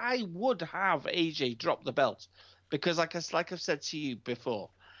would have AJ drop the belt, because like I've said to you before,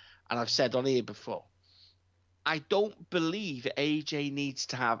 and I've said on here before, I don't believe AJ needs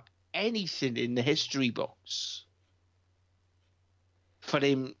to have anything in the history books for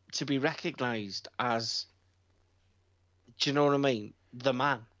him to be recognized as, do you know what I mean, the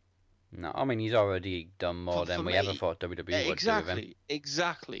man. No, I mean he's already done more than we ever thought WWE would do with him.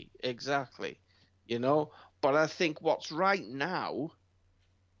 Exactly. You know, but I think what's right now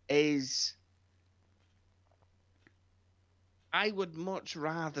is, I would much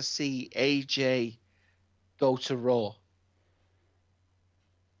rather see AJ go to Raw.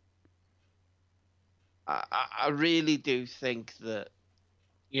 I really do think that,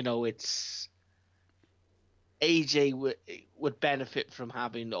 you know, it's AJ would benefit from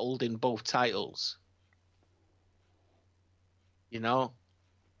holding both titles. You know,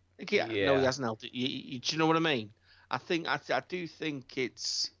 no, he Yeah. hasn't held it. Do you know what I mean? I do think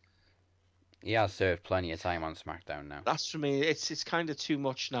it's, He has served plenty of time on SmackDown now. that's for me. It's kind of too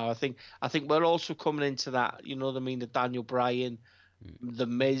much now. I think we're also coming into that. You know what I mean? The Daniel Bryan, the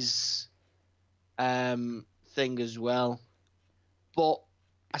Miz, thing as well. But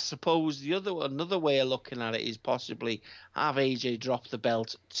I suppose another way of looking at it is possibly have AJ drop the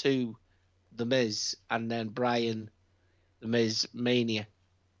belt to the Miz and then Bryan, the Miz Mania.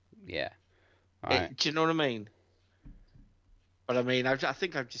 Yeah. All right. Do you know what I mean? But I mean, I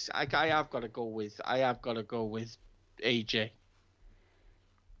think I have got to go with AJ.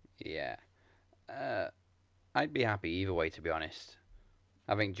 Yeah. I'd be happy either way, to be honest.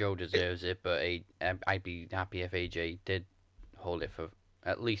 I think Joe deserves it, but I'd be happy if AJ did hold it for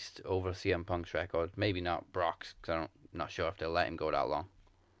at least over CM Punk's record. Maybe not Brock's, because I'm not sure if they'll let him go that long.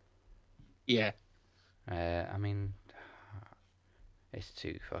 Yeah. I mean, it's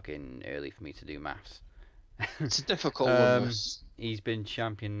too fucking early for me to do maths. It's a difficult one. He's been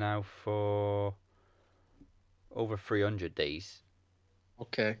champion now for over 300 days.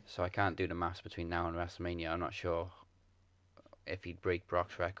 Okay. So I can't do the maths between now and WrestleMania. I'm not sure if he'd break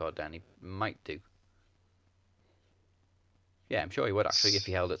Brock's record, then he might do. Yeah, I'm sure he would actually if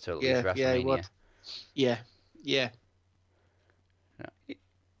he held it to at least WrestleMania. Yeah, he would. Yeah.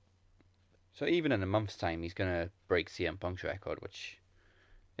 So even in a month's time, he's gonna break CM Punk's record, which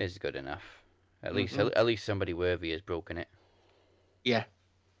is good enough. At least somebody worthy has broken it. Yeah.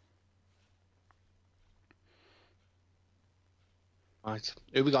 Right.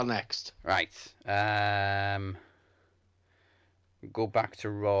 Who we got next? Right. Go back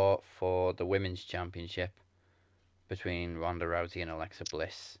to Raw for the Women's Championship between Ronda Rousey and Alexa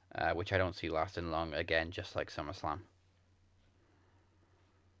Bliss, which I don't see lasting long again, just like SummerSlam.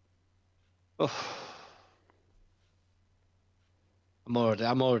 Oh.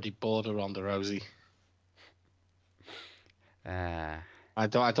 I'm already bored of Ronda Rousey. I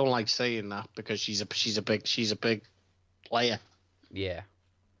don't like saying that because she's a big player. Yeah.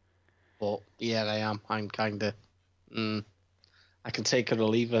 But yeah, I am. I'm kind of. I can take her or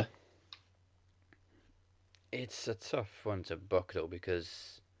leave her. It's a tough one to book though,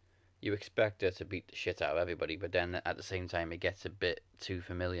 because you expect her to beat the shit out of everybody, but then at the same time, it gets a bit too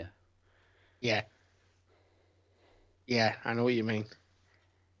familiar. Yeah. Yeah, I know what you mean.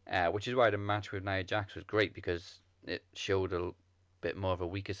 Which is why the match with Nia Jax was great, because it showed a bit more of a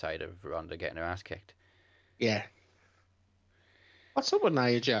weaker side of Ronda getting her ass kicked. Yeah. What's up with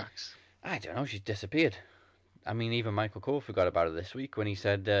Nia Jax? I don't know, she's disappeared. I mean, even Michael Cole forgot about it this week when he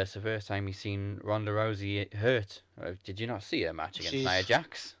said it's the first time he's seen Ronda Rousey hurt. Did you not see her match against Nia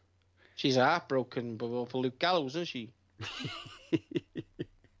Jax? She's heartbroken for Luke Gallows, isn't she?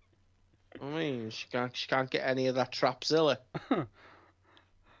 I mean, she can't get any of that Trapzilla.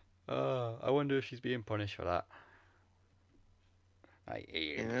 I wonder if she's being punished for that.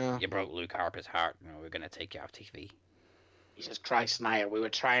 You broke Luke Harper's heart. We're gonna take you off TV. Jesus Christ, Nia, we were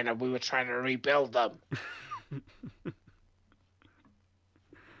trying to rebuild them. And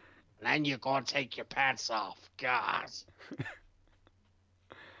then you go and take your pants off. God.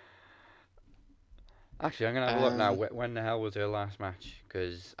 Actually, I'm going to have a look now. When the hell was her last match?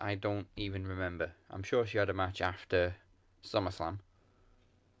 Because I don't even remember. I'm sure she had a match after SummerSlam.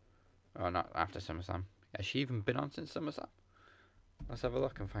 Or not after SummerSlam. Has she even been on since SummerSlam? Let's have a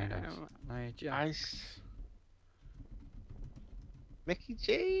look and find out. Nia Jax. Mickie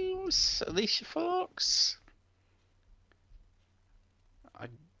James, Alicia Fox.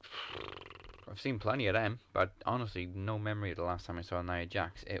 I've seen plenty of them, but honestly, no memory of the last time I saw Nia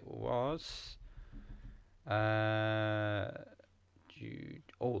Jax. It was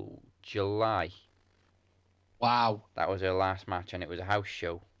July. Wow. That was her last match, and it was a house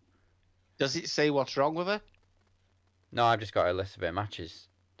show. Does it say what's wrong with her? No, I've just got a list of her matches.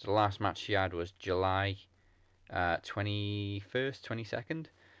 So the last match she had was July 21st, 22nd,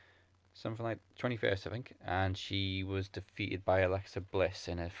 something like 21st, I think, and she was defeated by Alexa Bliss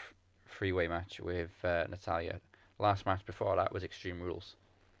in a freeway match with Natalya. Last match before that was Extreme Rules.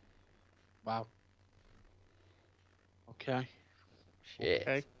 Wow. Okay. Shit.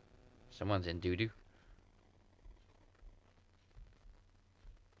 Okay. Someone's in doo-doo.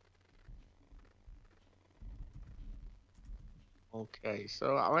 Okay,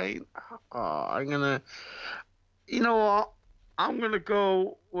 so I mean, I'm gonna, you know what? I'm gonna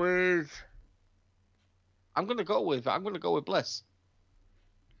go with Bliss. I'm gonna go with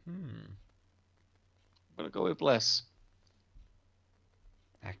Bliss.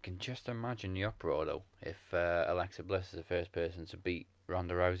 I can just imagine the uproar though if Alexa Bliss is the first person to beat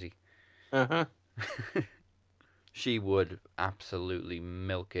Ronda Rousey. She would absolutely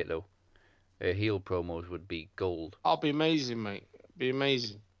milk it though. Her heel promos would be gold. I'll be amazing, mate. Be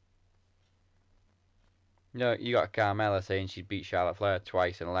amazing. No, you got Carmella saying she'd beat Charlotte Flair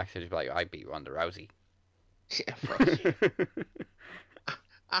twice, and Alexa just be like, "I beat Ronda Rousey." Yeah, fuck.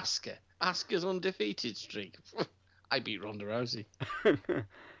 Asuka's undefeated streak. I beat Ronda Rousey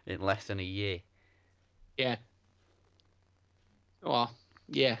in less than a year. Yeah. Well,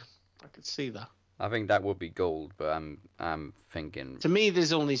 yeah, I could see that. I think that would be gold, but I'm thinking. To me,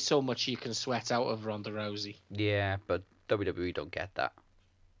 there's only so much you can sweat out of Ronda Rousey. Yeah, but WWE don't get that.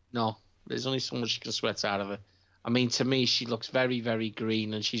 No, there's only so much you can sweat out of her. I mean, to me, she looks very, very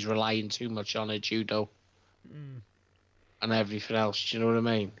green, and she's relying too much on her judo and everything else. Do you know what I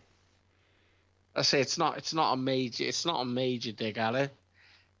mean? I say it's not a major dig at her.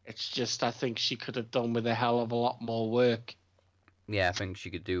 It's just I think she could have done with a hell of a lot more work. Yeah, I think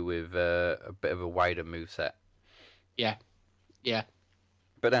she could do with a bit of a wider moveset. Yeah.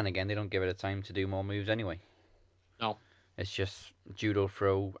 But then again, they don't give her the time to do more moves anyway. No. It's just judo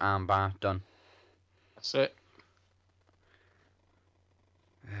throw, armbar, done. That's it.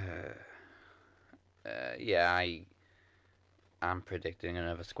 I'm predicting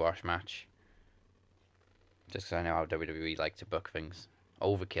another squash match. Just because I know how WWE like to book things.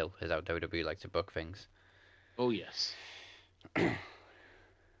 Overkill is how WWE like to book things. Oh, yes.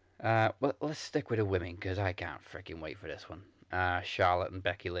 Well, let's stick with the women, because I can't freaking wait for this one. Charlotte and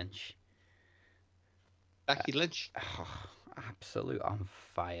Becky Lynch. Becky Lynch? Absolute on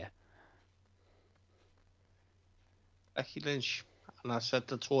fire. Becky Lynch. And I said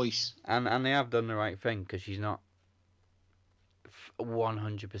that twice. And they have done the right thing, because she's not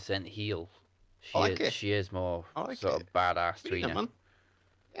 100% heel. She is more sort of badass tweener.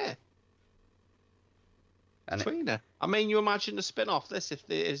 Yeah. And tweener. I mean, you imagine the spin-off this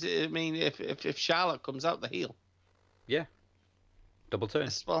if Charlotte comes out the heel. Yeah. Double turn.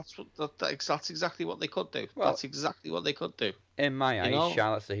 That's exactly what they could do. Well, that's exactly what they could do. In my eyes,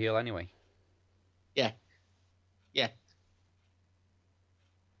 Charlotte's the heel anyway. Yeah. Yeah.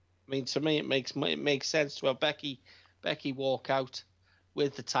 I mean, to me, it makes sense to have Becky walk out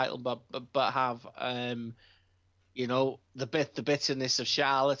with the title, but have You know, the bitterness of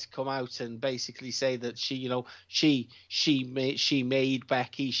Charlotte come out and basically say that she, you know, she made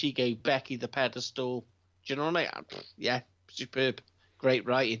Becky, she gave Becky the pedestal. Do you know what I mean? Yeah, superb, great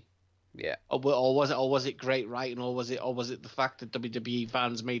writing. Yeah. Or was it great writing, or was it the fact that WWE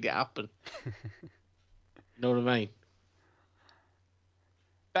fans made it happen? You know what I mean?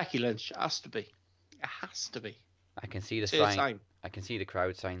 Becky Lynch has to be. It has to be. I can see the It's her sign. time. I can see the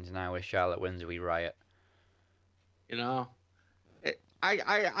crowd signs now. If Charlotte wins, we riot. You know.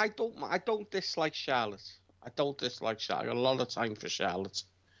 I don't dislike Charlotte. I don't dislike Charlotte. I got a lot of time for Charlotte.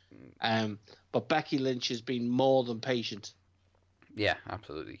 But Becky Lynch has been more than patient. Yeah,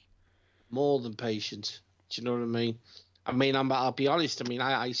 absolutely. More than patient. Do you know what I mean? I'll be honest. I mean,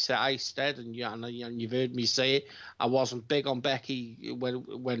 I said, and you've heard me say it. I wasn't big on Becky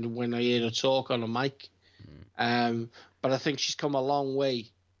when I heard her talk on a mic. But I think she's come a long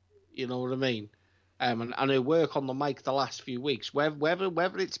way. You know what I mean? And her work on the mic the last few weeks, whether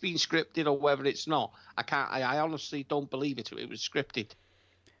it's been scripted or whether it's not, I honestly don't believe it. It was scripted.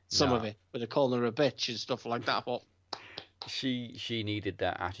 Some of No. it, but they're calling her a bitch and stuff like that. But She needed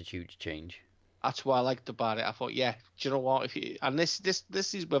that attitude to change. that's what I liked about it. I thought, yeah, do you know what? And this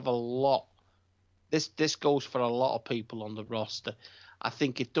is with a lot. This goes for a lot of people on the roster. I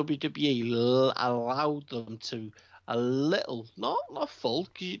think if WWE allowed them to a little, not full,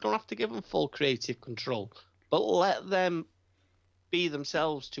 because you don't have to give them full creative control, but let them be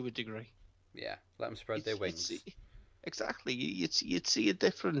themselves to a degree. Yeah, let them spread their wings. Exactly. You'd see a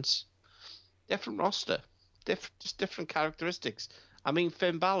different roster, just different characteristics. I mean,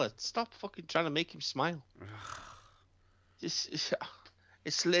 Finn Balor, stop fucking trying to make him smile. It's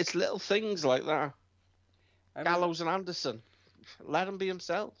little things like that. Gallows and Anderson, let them be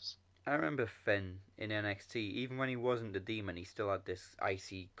themselves. I remember Finn in NXT. Even when he wasn't the demon, he still had this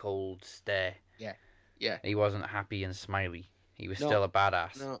icy cold stare. Yeah. He wasn't happy and smiley. He was still a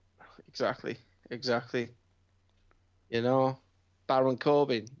badass. No, exactly. You know, Baron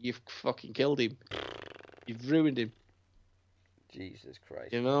Corbin, you've fucking killed him. You've ruined him. Jesus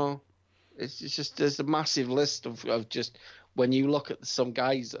Christ. You know, it's just there's a massive list of just when you look at some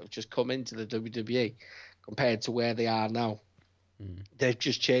guys that have just come into the WWE compared to where they are now, they've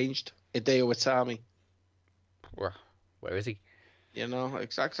just changed. Hideo Itami. Where is he? You know,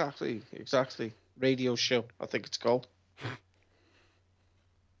 exactly. Radio show, I think it's called.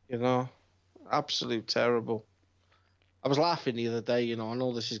 You know, absolute terrible. I was laughing the other day. You know, I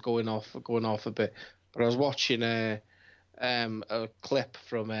know this is going off a bit, but I was watching a clip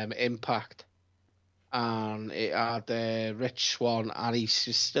from Impact, and it had Rich Swann, and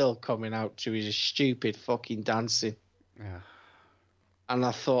he's still coming out to his stupid fucking dancing. Yeah. And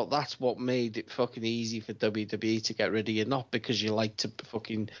I thought that's what made it fucking easy for WWE to get rid of you, not because you like to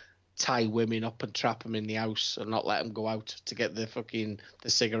fucking tie women up and trap them in the house and not let them go out to get the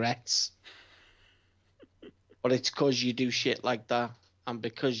cigarettes. But it's because you do shit like that, and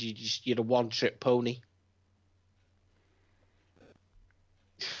because you're a one-trick pony.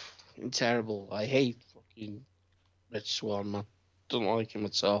 Terrible. I hate fucking Rich Swann, man. Don't like him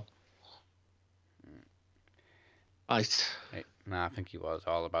at all. Right. Nah, I think he was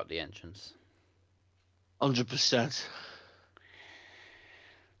all about the entrance. 100%.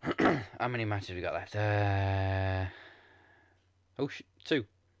 How many matches we got left? 2.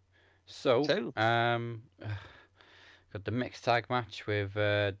 So, 2. got the mixed tag match with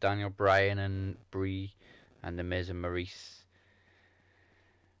Daniel Bryan and Brie and The Miz and Maurice.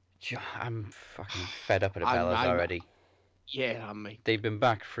 I'm fucking fed up with the Bellas already. Yeah, I'm me. They've been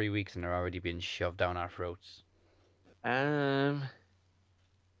back 3 weeks and they're already being shoved down our throats. I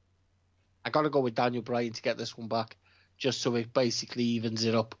got to go with Daniel Bryan to get this one back, just so it basically evens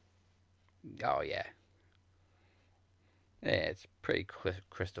it up. Oh, yeah. Yeah, it's pretty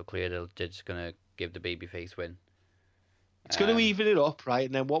crystal clear they're just going to give the babyface win. It's going to even it up, right?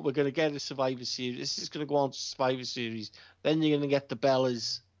 And then what we're going to get is Survivor Series. This is going to go on to Survivor Series. Then you're going to get the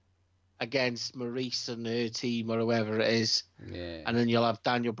Bellas against Maurice and her team or whoever it is. Yeah. And then you'll have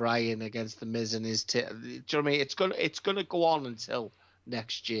Daniel Bryan against The Miz and his team. Do you know what I mean? It's going to go on until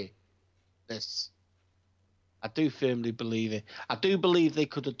next year. I do firmly believe it. I do believe they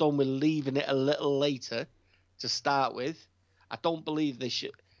could have done with leaving it a little later to start with. I don't believe they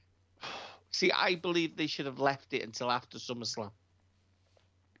should. See, I believe they should have left it until after SummerSlam.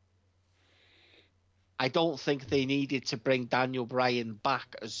 I don't think they needed to bring Daniel Bryan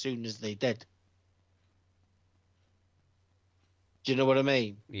back as soon as they did. Do you know what I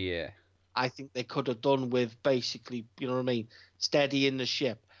mean? Yeah. I think they could have done with basically, you know what I mean, steadying the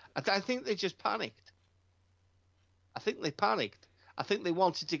ship. I think they just panicked. I I think they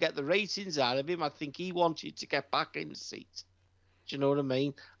wanted to get the ratings out of him. I think he wanted to get back in the seat. Do you know what I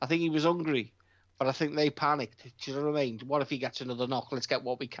mean? I think he was hungry, but I think they panicked. Do you know what I mean? What if he gets another knock? Let's get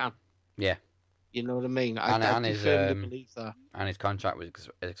what we can. Yeah. You know what I mean? I do his, firmly believe that. And his contract was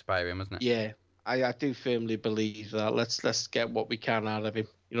expiring, wasn't it? Yeah, I do firmly believe that. Let's get what we can out of him.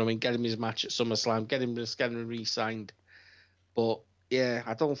 You know what I mean? Get him his match at SummerSlam. Get him re-signed. But yeah,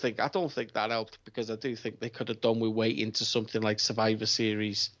 I don't think that helped, because I do think they could have done with waiting to something like Survivor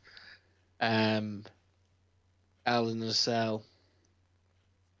Series, Hell in a Cell,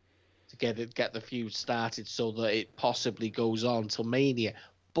 to get the feud started so that it possibly goes on till Mania.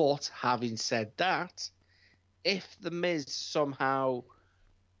 But having said that, if the Miz somehow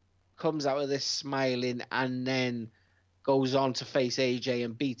comes out of this smiling and then goes on to face AJ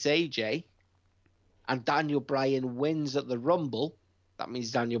and beats AJ, and Daniel Bryan wins at the Rumble, that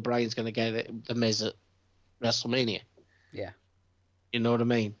means Daniel Bryan's going to get the Miz at WrestleMania. Yeah. You know what I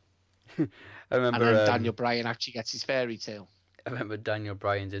mean? I remember And then Daniel Bryan actually gets his fairy tale. I remember Daniel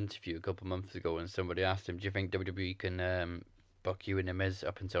Bryan's interview a couple of months ago, and somebody asked him, "Do you think WWE can book you and The Miz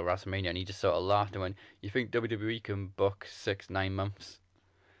up until WrestleMania?" And he just sort of laughed and went, "You think WWE can book 6-9 months?"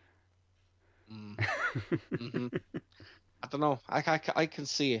 Mm-hmm. I don't know. I can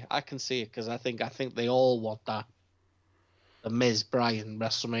see it. I can see it, because I think they all want that. The Miz Bryan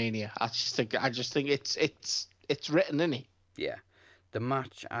WrestleMania. I just think it's written in it. Yeah. The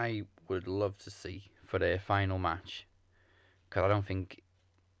match I would love to see for their final match, because I don't think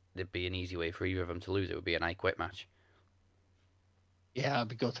there'd be an easy way for either of them to lose. It would be an I Quit match. Yeah, that'd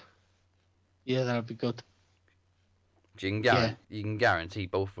be good. Yeah, that'd be good. You can guarantee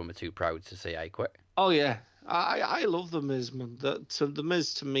both of them are too proud to say I quit. Oh yeah, I love the Miz, man. The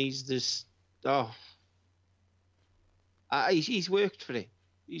Miz to me is this. Oh, he's worked for it.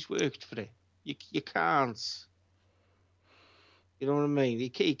 He's worked for it. You can't. You know what I mean?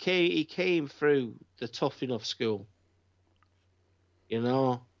 He came through the Tough Enough school. You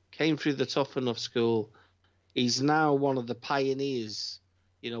know, came through the Tough Enough school. He's now one of the pioneers.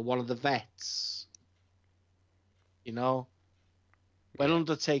 You know, one of the vets. You know, when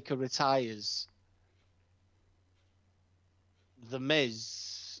Undertaker retires, The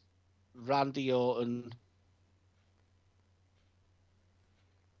Miz, Randy Orton,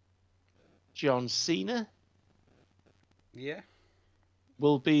 John Cena, Yeah.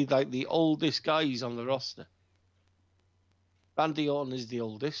 will be like the oldest guys on the roster. Randy Orton is the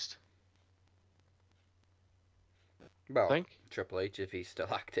oldest. Well, I think. Triple H, if he's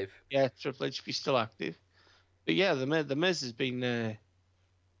still active. Yeah, Triple H if he's still active. But yeah, the Miz has been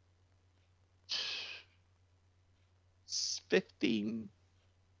 15,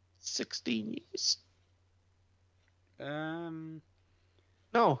 16 years.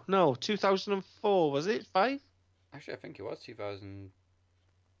 No, 2004, was it? 5? Actually, I think it was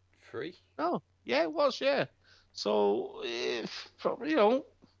 2003. Oh, yeah, it was, yeah. So, probably,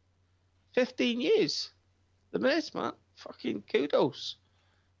 15 years. The Miz, man. Fucking kudos.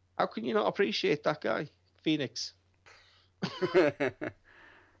 How can you not appreciate that guy, Phoenix?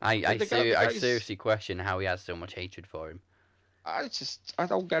 I seriously question how he has so much hatred for him. I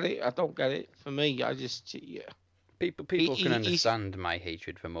don't get it. I don't get it. For me, I just, yeah. People can understand my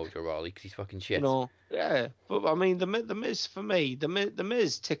hatred for Mojo Rawley because he's fucking shit. Yeah. But I mean, the Miz for me, the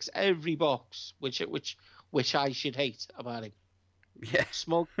Miz ticks every box which I should hate about him. Yeah.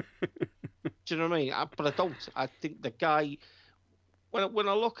 Smoke. Do you know what I mean? But I don't. I think the guy. When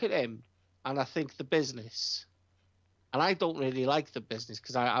I look at him, and I think the business, and I don't really like the business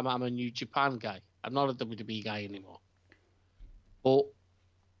because I'm a New Japan guy. I'm not a WWE guy anymore. But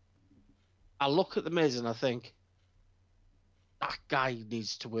I look at the Miz and I think that guy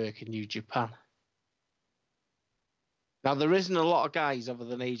needs to work in New Japan. Now there isn't a lot of guys other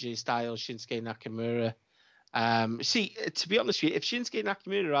than AJ Styles, Shinsuke Nakamura. See, to be honest with you, if Shinsuke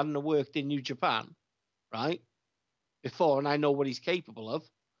Nakamura hadn't worked in New Japan, right, before, and I know what he's capable of,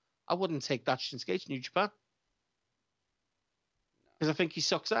 I wouldn't take that Shinsuke to New Japan. Because I think he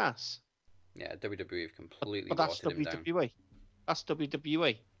sucks ass. Yeah, WWE have completely but that's watered him down. WWE. That's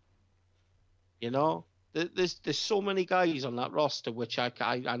WWE. You know? There's so many guys on that roster which I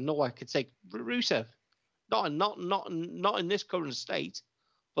know I could take. Rusev. Not in this current state,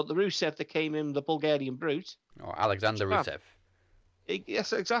 but the Rusev that came in, the Bulgarian Brute. Oh, Alexander Rusev.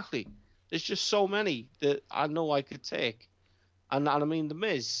 Yes, exactly. There's just so many that I know I could take. And I mean, The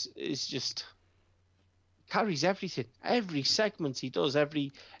Miz is just carries everything. Every segment he does,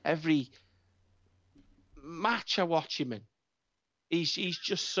 every match I watch him in, he's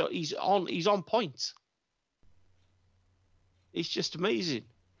just so he's on point. He's just amazing.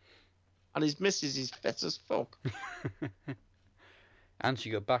 And his missus is fit as fuck. And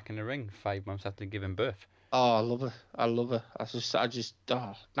she got back in the ring 5 months after giving birth. Oh, I love her. I love her.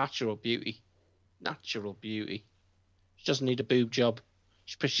 Natural beauty. Natural beauty. She doesn't need a boob job.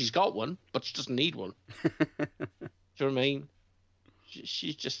 She's got one, but she doesn't need one. Do you know what I mean?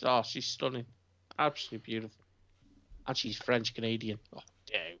 She's just, she's stunning. Absolutely beautiful. And she's French Canadian. Oh,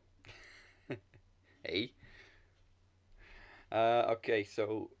 damn. Hey. Okay,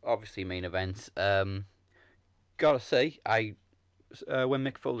 so obviously main event. Gotta say, when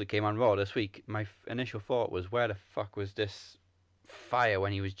Mick Foley came on Raw this week, my initial thought was, where the fuck was this fire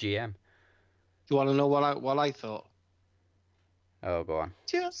when he was GM? Do you want to know what I thought? Oh, go on.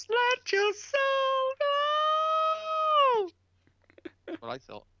 Just let your soul go. That's what I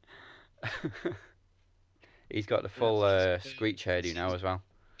thought. He's got the full Screech hairdo now as well.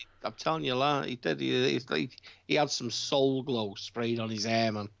 I'm telling you, lad, he did. He had some soul glow sprayed on his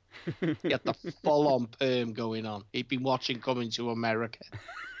hair, man. He had the full-on perm going on. He'd been watching Coming to America.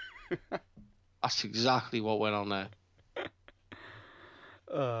 That's exactly what went on there.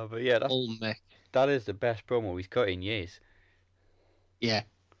 But yeah, Old Mick. that is the best promo he's cut in years. Yeah.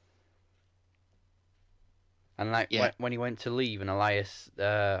 And like Yeah. when he went to leave, and Elias,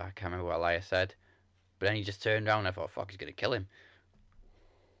 I can't remember what Elias said, but then he just turned around and I thought, fuck, he's gonna kill him.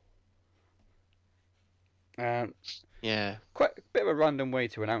 Yeah. Quite a bit of a random way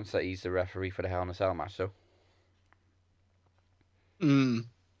to announce that he's the referee for the Hell in a Cell match, though.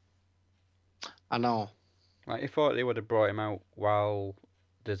 I know. Like, I thought they would have brought him out while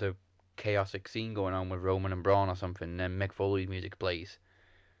there's a chaotic scene going on with Roman and Braun or something, and then Mick Foley's music plays.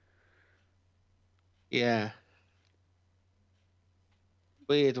 Yeah.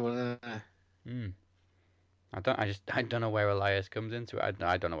 Weird one. I don't know where Elias comes into it.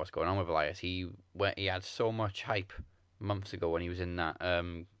 I don't know what's going on with Elias. He had so much hype months ago when he was in that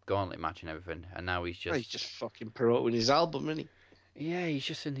gauntlet match and everything, and now he's just fucking promoting his album, isn't he? Yeah, he's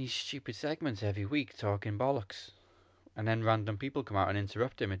just in these stupid segments every week talking bollocks, and then random people come out and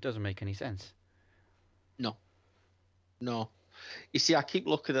interrupt him. It doesn't make any sense. No. You see, I keep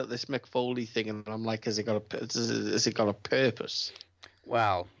looking at this Mick Foley thing, and I'm like, has it got a purpose?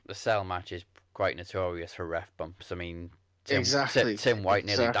 Well, the Cell match is quite notorious for ref bumps. I mean, Tim White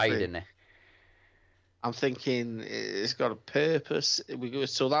nearly died, didn't he? I'm thinking it's got a purpose.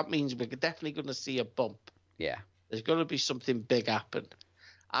 So that means we're definitely going to see a bump. Yeah. There's going to be something big happen.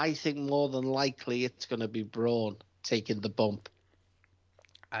 I think more than likely it's going to be Braun taking the bump.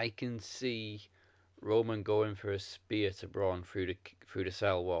 I can see Roman going for a spear to Braun through the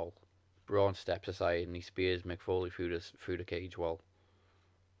cell wall. Braun steps aside and he spears Mick Foley through the cage wall.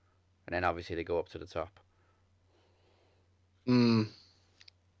 And then obviously they go up to the top.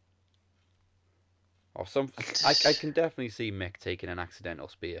 Or some. I can definitely see Mick taking an accidental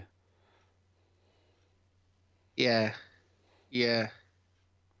spear. Yeah. Do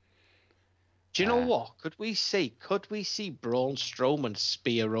you know what? Could we see Braun Strowman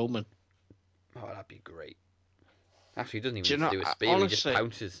spear Roman? Oh, that'd be great. Actually, he doesn't even need to do a spear. Honestly, he just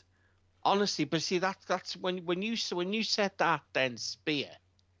pounces. Honestly, but see that's when you said that then spear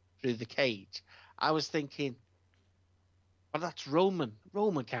through the cage, I was thinking, well, that's Roman.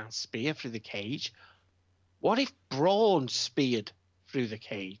 Roman can't spear through the cage. What if Braun speared through the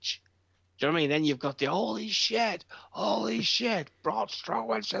cage? Do you know what I mean? Then you've got the holy shit, Braun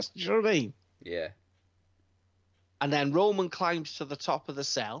Strowman. Do you know what I mean? Yeah. And then Roman climbs to the top of the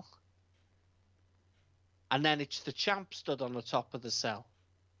cell. And then it's the champ stood on the top of the cell.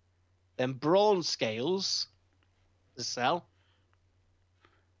 Then Braun scales the cell.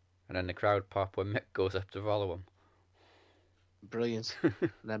 And then the crowd pop when Mick goes up to follow him. Brilliant.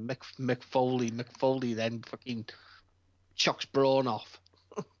 And then Mick Foley then fucking chucks Braun off.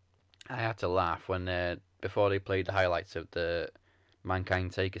 I had to laugh when before they played the highlights of the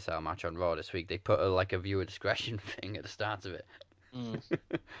Mankind Taker Cell match on Raw this week. They put a viewer discretion thing at the start of it.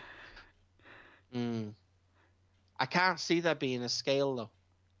 I can't see there being a scale though.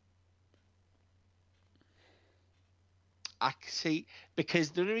 I see, because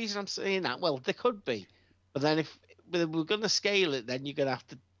the only reason I'm saying that, well, there could be, but then if we're going to scale it, then you're going to have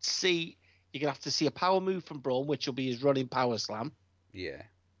to see a power move from Braun, which will be his running power slam. Yeah.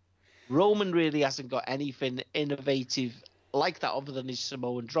 Roman really hasn't got anything innovative like that other than his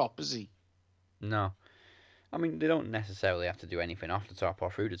Samoan drop, has he? No. I mean, they don't necessarily have to do anything off the top or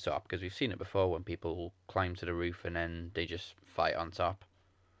through the top, because we've seen it before when people climb to the roof and then they just fight on top.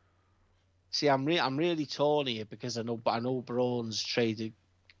 See, I'm really torn here because I know Braun's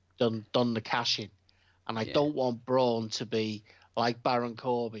done the cash in, and I don't want Braun to be like Baron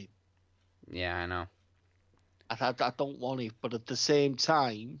Corbin. Yeah, I know. I don't want it, but at the same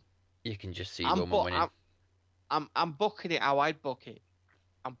time, you can just see Roman winning. I'm booking it how I'd book it.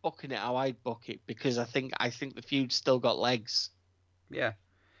 I'm booking it how I'd book it because I think the feud's still got legs. Yeah.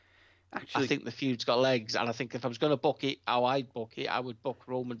 I Actually, think the feud's got legs, and I think if I was going to book it how I'd book it, I would book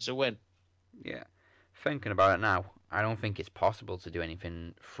Roman to win. yeah. Thinking about it now, I don't think it's possible to do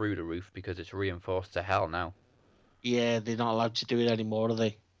anything through the roof because it's reinforced to hell now. Yeah, they're not allowed to do it anymore, are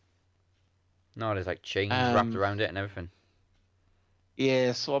they? No, there's like chains wrapped Um, around it and everything.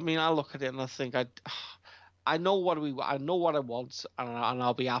 yeah. So I mean, I look at it and I think I know I know what I want, and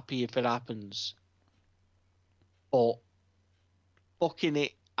I'll be happy if it happens. But booking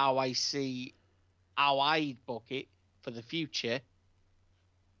it how I see how I book it for the future,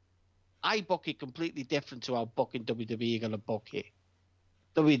 I book it completely different to how booking WWE are going to book it.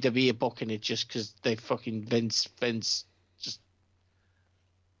 WWE are booking it just because they fucking Vince just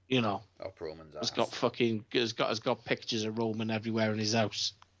Up Roman's has ass. got pictures of Roman everywhere in his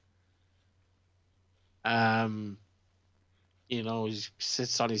house. Um, he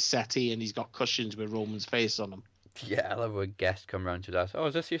sits on his settee and he's got cushions with Roman's face on them. Yeah, I love when guests come round to us. Oh,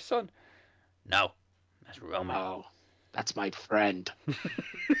 is this your son? No, that's Roman. Oh, that's my friend.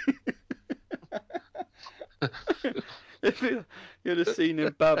 If you had a scene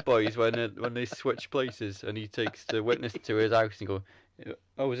in Bad Boys when they switch places and he takes the witness to his house and go,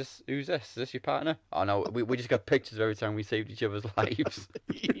 oh, who's this? Is this your partner? Oh no, we just got pictures every time we saved each other's lives.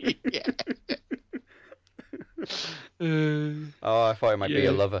 Yeah. Oh, I thought it might be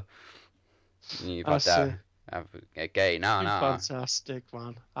a Yeah. lover. You've had That's that. Have a gay, no. fantastic,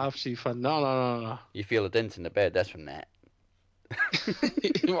 man. Absolutely fun. No. You feel a dent in the bed. That's from that.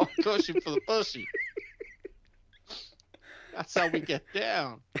 You want cushion for the pussy? That's how we get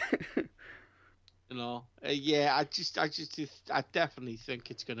down. Yeah. I definitely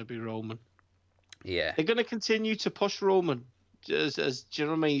think it's going to be Roman. Yeah. They're going to continue to push Roman. As do you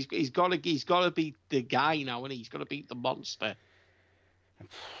know what I mean? He's got to beat the guy now, and he's got to beat the monster.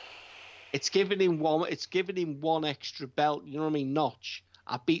 It's giving him one extra belt. You know what I mean? Notch.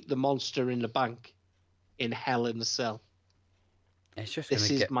 I beat the monster in the bank, in Hell in the Cell. It's just This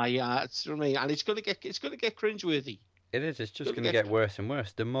gonna is get. my. You know what I mean? And it's gonna get cringeworthy. It is. It's just gonna get worse and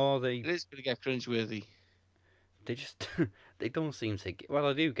worse. The more It is gonna get cringeworthy. they just they don't seem to get, well,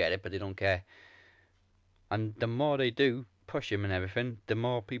 I do get it, but they don't care. And the more they do push him and everything, the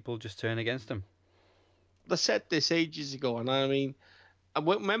more people just turn against him. I said this ages ago, and I mean,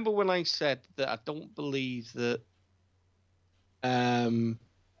 remember when I said that I don't believe that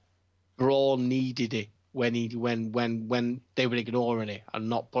Braun needed it when they were ignoring it and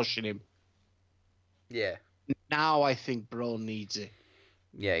not pushing him. Yeah. Now I think Braun needs it.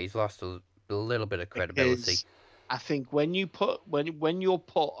 Yeah, he's lost a little bit of credibility. Because I think when you're put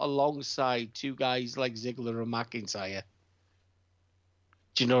alongside two guys like Ziggler and McIntyre,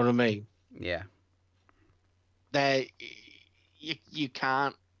 do you know what I mean? Yeah. You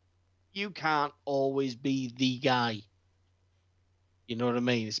can't always be the guy. You know what I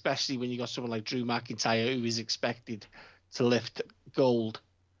mean? Especially when you got someone like Drew McIntyre who is expected to lift gold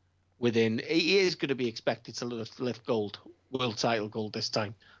he is going to be expected to lift gold, world title gold this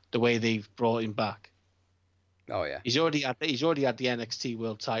time, the way they've brought him back. Oh yeah. He's already had the NXT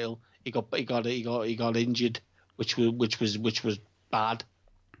world title. He got injured, which was bad.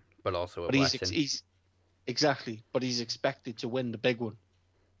 But also But he's exactly. But he's expected to win the big one,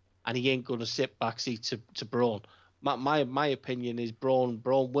 and he ain't going to sit backseat to Braun. My opinion is Braun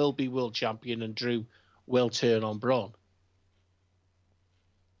will be world champion, and Drew will turn on Braun.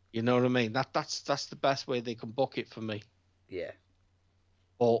 You know what I mean? That's the best way they can book it for me. Yeah.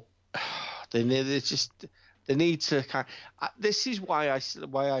 But they need to kind. This is why I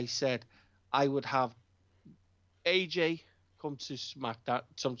said I would have AJ come to SmackDown,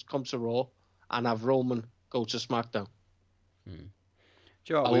 come to Raw, and have Roman go to SmackDown, Do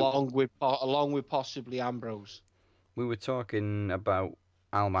you know what, along with possibly Ambrose. we were talking about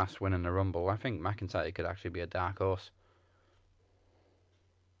Almas winning the Rumble. I think McIntyre could actually be a dark horse.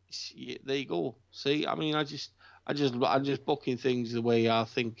 Yeah, there you go. See, I mean, I'm just booking things the way I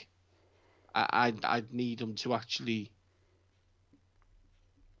think. I'd need them to actually.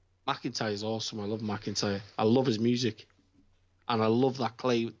 McIntyre's awesome. I love McIntyre. I love his music, and I love that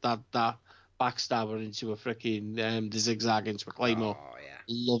that backstabber into a freaking the zigzag into a claymore. Oh yeah.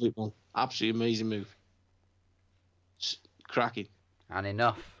 Love it, man. Absolutely amazing move. Cracking. And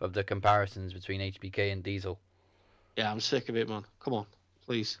enough of the comparisons between HBK and Diesel. Yeah, I'm sick of it, man. Come on,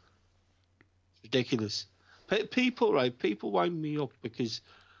 please. It's ridiculous. People wind me up because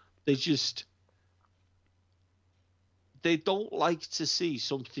they don't like to see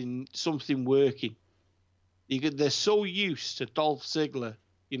something working. They're so used to Dolph Ziggler,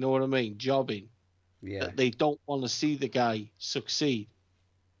 you know what I mean, jobbing, Yeah. that they don't want to see the guy succeed.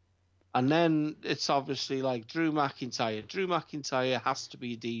 And then it's obviously like Drew McIntyre. Drew McIntyre has to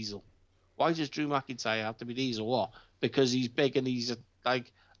be a Diesel. Why does Drew McIntyre have to be Diesel? What? Because he's big and he's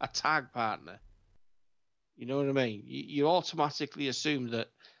like a tag partner. You know what I mean? You automatically assume that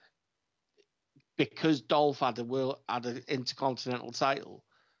because Dolph had an intercontinental title,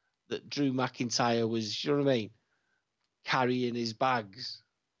 that Drew McIntyre was, you know what I mean, carrying his bags.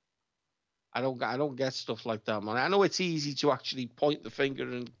 I don't get stuff like that, man. I know it's easy to actually point the finger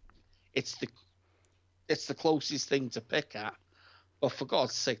and it's the closest thing to pick at, but for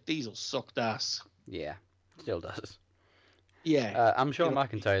God's sake, Diesel sucked ass. Yeah, still does. Yeah, I'm sure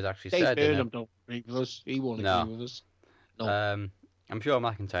McIntyre's actually Dave said Burnham don't agree with us. He won't agree with us. No. I'm sure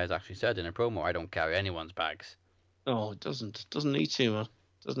McIntyre's actually said in a promo, "I don't carry anyone's bags." No, it doesn't. Doesn't need to, man.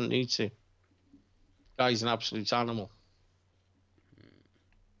 Doesn't need to. Guy's an absolute animal.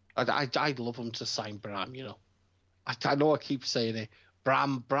 I'd love him to sign Bram, you know. I know I keep saying it.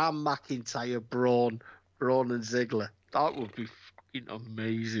 Bram McIntyre, Braun and Ziggler. That would be fucking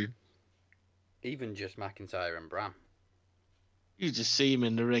amazing. Even just McIntyre and Bram. You just see him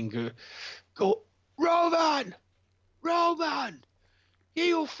in the ring go Roman! Get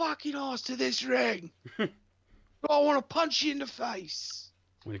your fucking ass to this ring! I want to punch you in the face!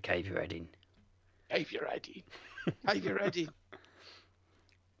 I'm going to cave your head in. Cave your head in. Cave your head in.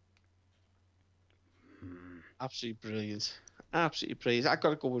 Absolutely brilliant. Absolutely brilliant. I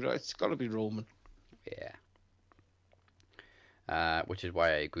gotta go with it. It's gotta be Roman. Yeah. Which is why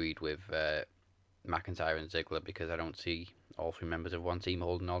I agreed with McIntyre and Ziggler, because I don't see all three members of one team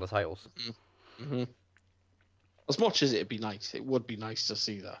holding all the titles. Mm-hmm. As much as it'd be nice, it would be nice to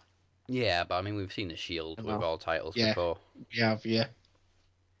see that. Yeah, but I mean, we've seen the Shield with all titles before. We have, yeah.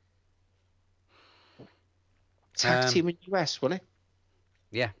 Tag team in US, wasn't it?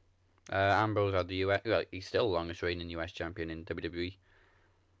 Yeah. Ambrose had the US. Well, he's still the longest reigning US champion in WWE.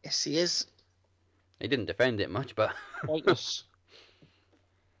 Yes, he is. He didn't defend it much, but pointless.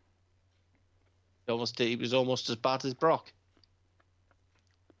 He was almost as bad as Brock.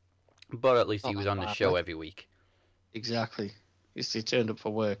 But at least he was on the show every week. Exactly. He turned up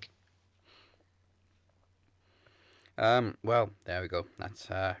for work. Well, there we go. That's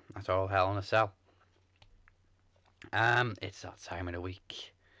all Hell in a Cell. It's that time of the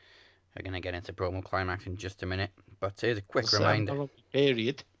week. We're gonna get into promo climax in just a minute, but here's a quick reminder.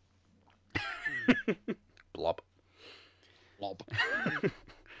 Period. Blob.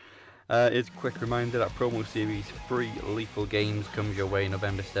 It's a quick reminder that Promo Series 3 Lethal Games comes your way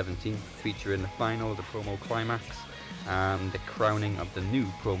November 17th, featuring the final, the Promo Climax, and the crowning of the new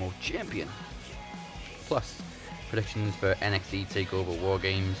Promo Champion. Plus, predictions for NXT TakeOver War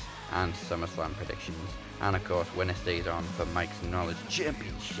Games and SummerSlam predictions. And of course, winner stays on for Mike's Knowledge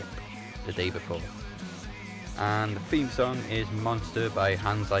Championship the day before. And the theme song is Monster by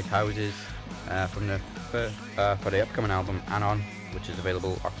Hands Like Houses for the upcoming album Anon, which is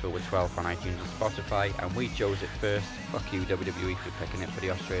available October 12th on iTunes and Spotify, and we chose it first. Fuck you, WWE, for picking it for the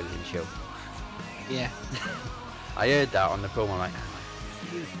Australian show. Yeah. I heard that on the promo, like,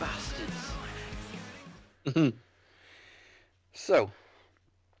 you bastards. So,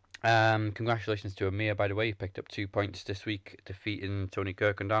 congratulations to Amir, by the way. He picked up 2 points this week, defeating Tony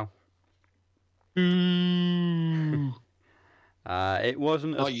Kirkendall. It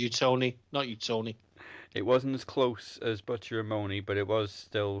wasn't Not you, Tony. It wasn't as close as Butcher and Moni, but it was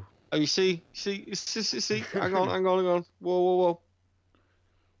still. Oh, you see. Hang on. Whoa.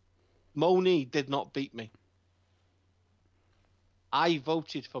 Moni did not beat me. I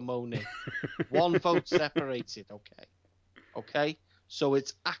voted for Moni. 1 vote separated. Okay. So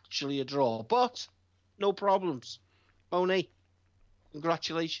it's actually a draw, but no problems. Moni,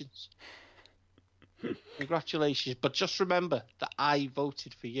 congratulations. But just remember that I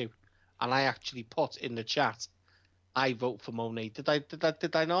voted for you. And I actually put in the chat, I vote for Moni. Did I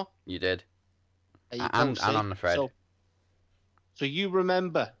not? You did. And on the thread. So you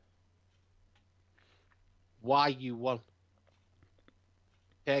remember why you won.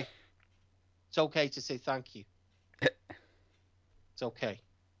 Okay? It's okay to say thank you. It's okay.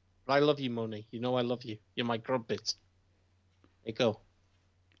 But I love you, Moni. You know I love you. You're my grubbit. There you go.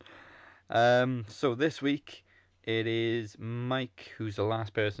 So this week, it is Mike, who's the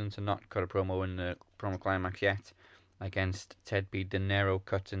last person to not cut a promo in the promo climax yet, against Ted B. De Niro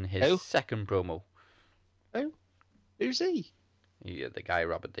cutting his second promo. Who? Who's he? Yeah, the guy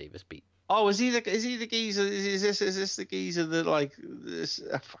Robert Davis beat. Oh, is he the geezer? Is this the geezer that like this?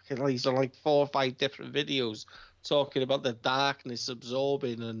 Fucking, he's on like 4 or 5 different videos talking about the darkness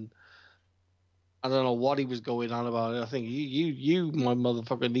absorbing, and I don't know what he was going on about. I think you, my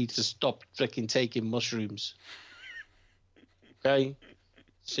motherfucker, need to stop freaking taking mushrooms. Okay,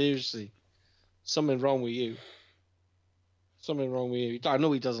 Seriously. Something wrong with you. Something wrong with you. I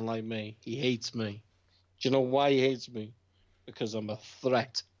know he doesn't like me. He hates me. Do you know why he hates me? Because I'm a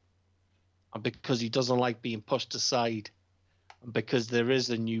threat. And because he doesn't like being pushed aside. And because there is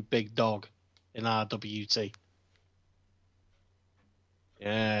a new big dog in RWT.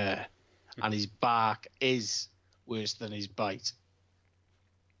 Yeah. And his bark is worse than his bite.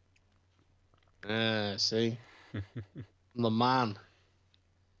 Yeah, see? I'm the man.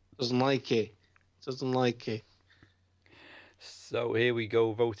 Doesn't like it. Doesn't like it. So here we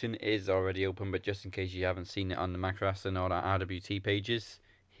go. Voting is already open, but just in case you haven't seen it on the Max Wrestling or the RWT pages,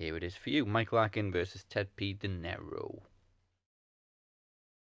 here it is for you. Mike Larkin versus Ted P. De Niro.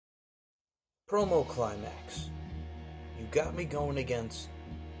 Promo climax. You got me going against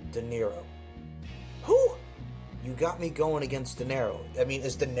De Niro. Who? You got me going against De Niro. I mean,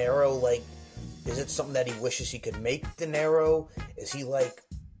 is De Niro like... Is it something that he wishes he could make De Niro? Is he like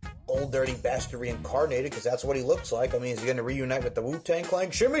Old Dirty Bastard reincarnated? Because that's what he looks like. I mean, is he going to reunite with the Wu-Tang Clan?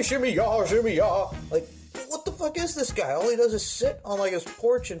 Shimmy, shimmy, y'all, shimmy, y'all. Like, what the fuck is this guy? All he does is sit on like his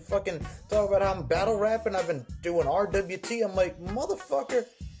porch and fucking talk about how I'm battle rapping. I've been doing RWT. I'm like, motherfucker,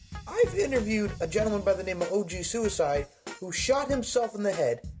 I've interviewed a gentleman by the name of OG Suicide who shot himself in the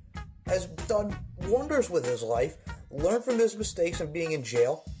head, has done wonders with his life, learned from his mistakes and being in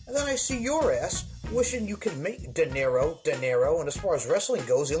jail, and then I see your ass wishing you could make De Niro, and as far as wrestling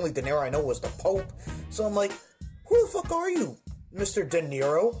goes, the only De Niro I know was the Pope. So I'm like, who the fuck are you, Mr. De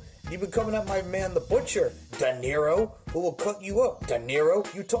Niro? You've been coming at my man the Butcher, De Niro, who will cut you up. De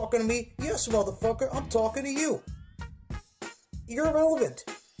Niro, you talking to me? Yes, motherfucker, I'm talking to you. You're irrelevant.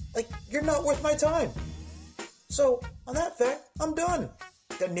 Like, you're not worth my time. So, on that fact, I'm done.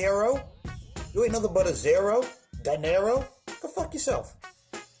 De Niro, you ain't nothing but a zero. De Niro, go fuck yourself.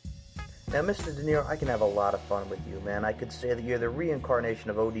 Now, Mr. De Niro, I can have a lot of fun with you, man. I could say that you're the reincarnation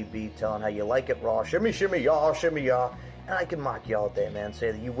of ODB, telling how you like it raw, shimmy, shimmy, y'all, shimmy, y'all. And I can mock you all day, man,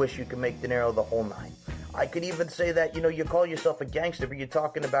 say that you wish you could make De Niro the whole nine. I could even say that, you call yourself a gangster, but you're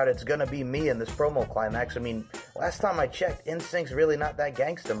talking about it's gonna be me in this promo climax. I mean, last time I checked, NSYNC's really not that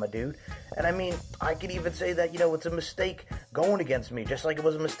gangster, my dude. And I mean, I could even say that, it's a mistake going against me, just like it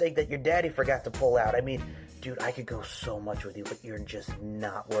was a mistake that your daddy forgot to pull out. I mean, dude, I could go so much with you, but you're just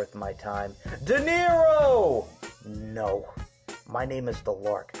not worth my time. De Niro! No. My name is The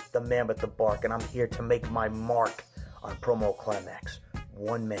Lark, the man with the bark, and I'm here to make my mark on Promo Climax.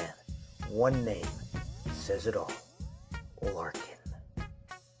 One man, one name, says it all. Larkin.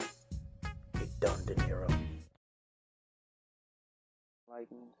 You're done, De Niro.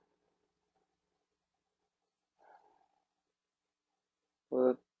 Enlightened.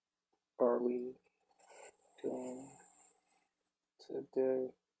 What are we doing today?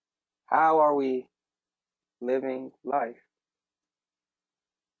 How are we living life?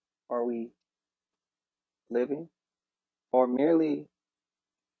 Are we living or merely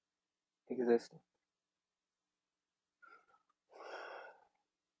existing?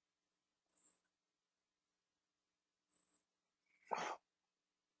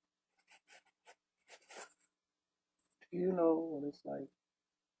 Do you know what it's like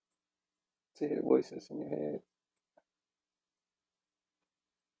to hear voices in your head?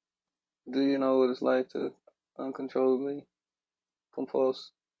 Do you know what it's like to uncontrollably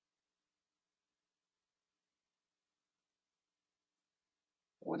compulse?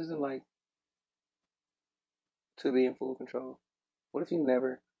 What is it like to be in full control? What if you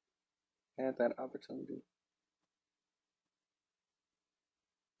never had that opportunity?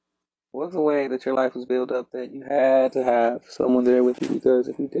 What's the way that your life was built up that you had to have someone there with you, because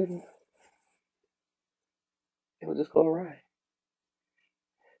if you didn't, it would just go awry.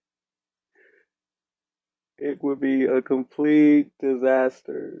 It would be a complete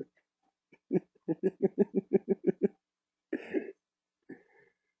disaster.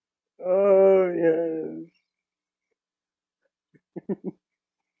 Oh, yes.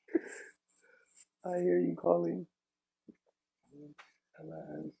 I hear you calling. And I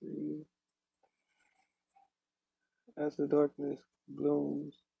answer you. As the darkness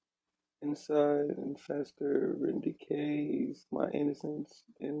blooms inside and fester and decays my innocence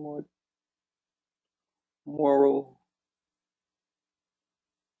and more moral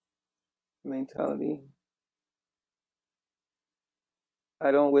mentality.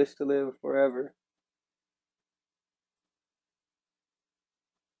 I don't wish to live forever.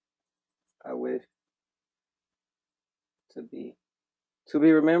 I wish to be. To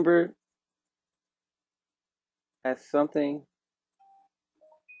be remembered as something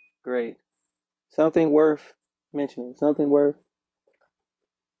great. Something worth mentioning. Something worth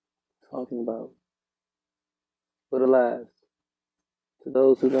talking about. For the lives To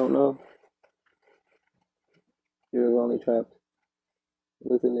those who don't know, you're only trapped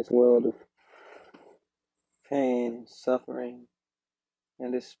within this world of pain, suffering,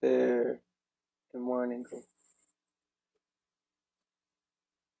 and despair and mourning for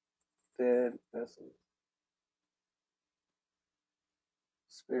dead vessels,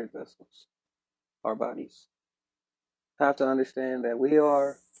 spirit vessels, our bodies. Have to understand that we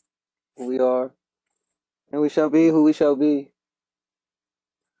are who we are, and we shall be who we shall be.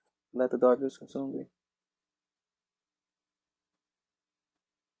 Let the darkness consume thee.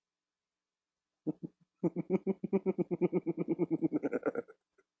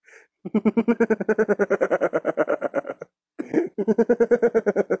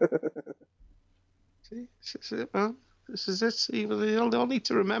 See, this is it, man. This is it. See, they'll need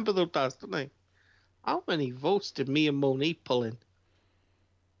to remember those dads, don't they? How many votes did me and Monique pull in?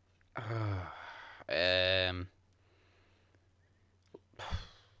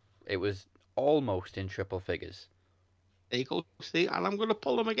 It was almost in triple figures. There you go. See, and I'm going to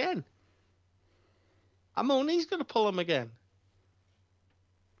pull them again. And Monique's going to pull them again.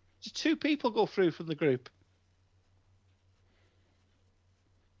 Just 2 people go through from the group.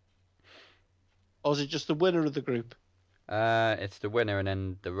 Or is it just the winner of the group? It's the winner, and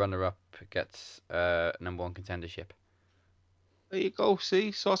then the runner-up gets number 1 contendership. There you go.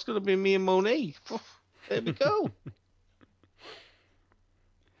 See, so it's going to be me and Monique. There we go.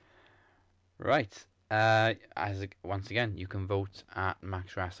 Right. Once again, you can vote at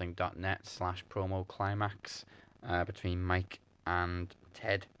maxwrestling.net/promo climax between Mike and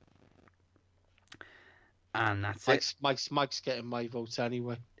Ted. And that's it. Mike's getting my votes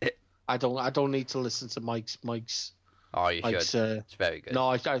anyway. I don't need to listen to Mike's. Oh, you should. It's very good.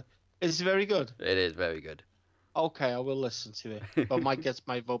 No, it's very good. It is very good. Okay, I will listen to it. But Mike gets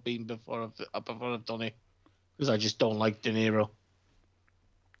my vote being before I've done it, because I just don't like De Niro.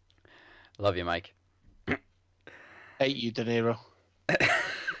 Love you, Mike. Hate you, De Niro.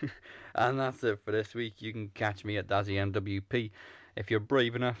 And that's it for this week. You can catch me at DazzyMWP. If you're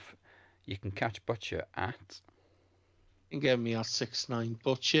brave enough, you can catch Butcher at... You can get me at 69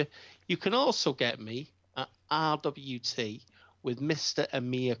 Butcher. You can also get me at RWT with Mr.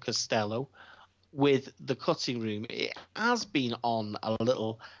 Amir Costello with The Cutting Room. It has been on a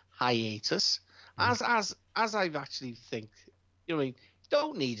little hiatus. As I've actually think, you know, I mean,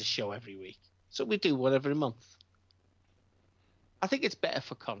 don't need a show every week. So we do one every month. I think it's better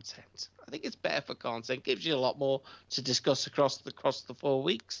for content. Gives you a lot more to discuss across the 4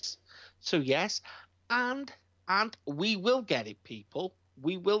 weeks. So yes, and we will get it, people.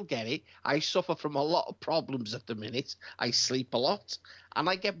 We will get it. I suffer from a lot of problems at the minute. I sleep a lot and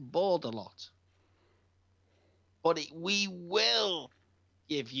I get bored a lot. But we will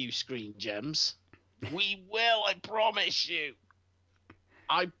give you screen gems. We will, I promise you.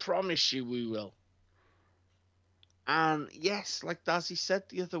 I promise you we will. And yes, like Dazzy said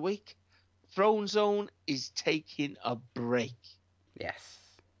the other week, Throne Zone is taking a break. Yes.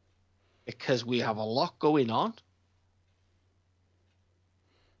 Because we have a lot going on.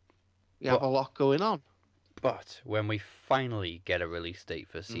 But when we finally get a release date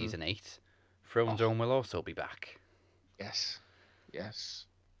for Season 8, Throne Zone will also be back. Yes.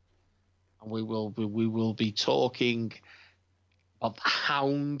 And we will be talking about the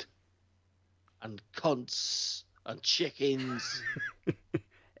Hound and cunts and chickens.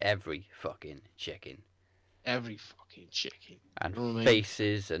 Every fucking chicken. And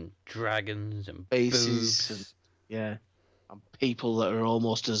faces and dragons and boobs. And people that are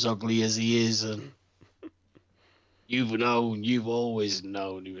almost as ugly as he is, and you've always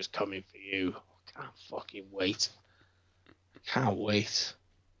known he was coming for you. Can't fucking wait.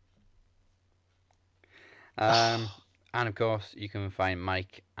 And of course, you can find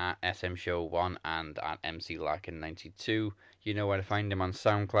Mike at SM Show 1 and at MC Larkin 92. You know where to find him on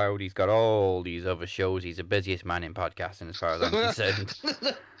SoundCloud. He's got all these other shows. He's the busiest man in podcasting as far as I'm concerned.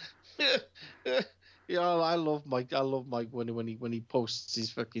 Yeah, I love Mike. when he posts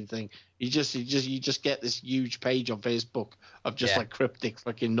his fucking thing. You just get this huge page on Facebook of just like cryptic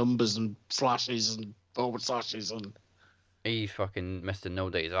fucking numbers and slashes and forward slashes, and he's fucking Mr. No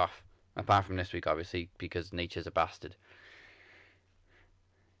Days Off. Apart from this week, obviously, because nature's a bastard.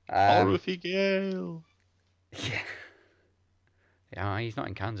 Dorothy Gale. Yeah. Yeah, he's not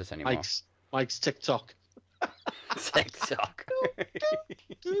in Kansas anymore. Mike's TikTok. TikTok.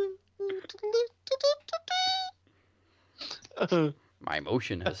 My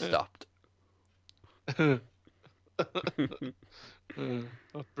motion has stopped. Oh,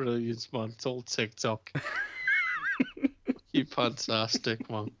 brilliant, man. It's all TikTok. You fantastic,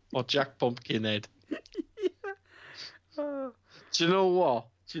 man. Or Jack Pumpkinhead. Do you know what?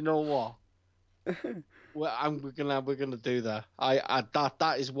 We're gonna do that.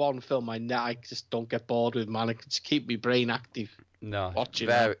 That is one film I just don't get bored with, man. It can just keep my brain active. No, Watching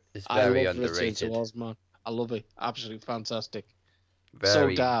it's I very love Return underrated. to Oz, man. I love it. Absolutely fantastic. So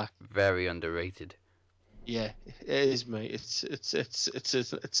Very, dark. very underrated. Yeah, it is, mate. It's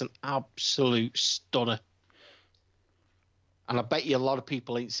an absolute stunner. And I bet you a lot of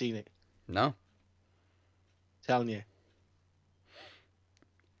people ain't seen it. No? Telling you.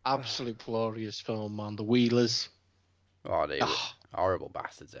 Absolute glorious film, man. The Wheelers. Oh, they were horrible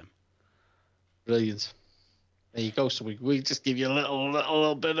bastards, them. Brilliant. There you go. So we just give you a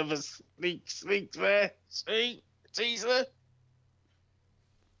little bit of a sneak there. See? Teaser.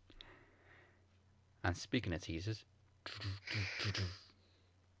 And speaking of teasers,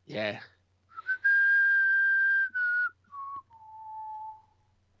 Yeah.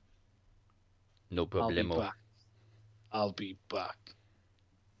 no problemo. I'll be back.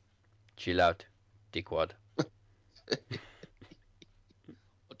 Chill out, dickwad.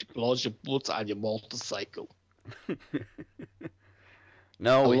 Close your boots on your motorcycle.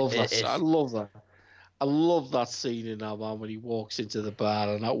 No, I love that. I love that. I love that scene in that, man, when he walks into the bar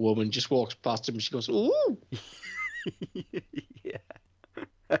and that woman just walks past him and she goes, "Ooh." Yeah.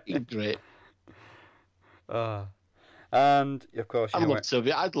 Great. And of course, I'd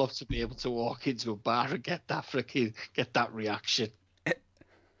love to be able to walk into a bar and get that reaction.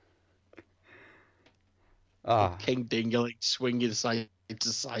 King Dingaling swinging side to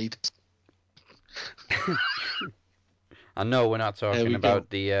side. I know we're not talking about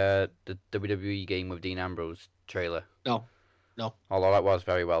the WWE game with Dean Ambrose trailer. No. Although that was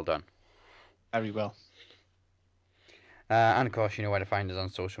very well done. Very well. And of course, you know where to find us on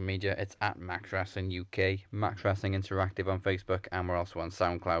social media. It's at Max Wrestling UK, Max Wrestling Interactive on Facebook, and we're also on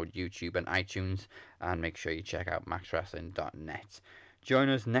SoundCloud, YouTube, and iTunes. And make sure you check out maxwrestling.net. Join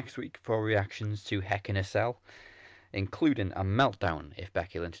us next week for reactions to Heck in a Cell, including a meltdown if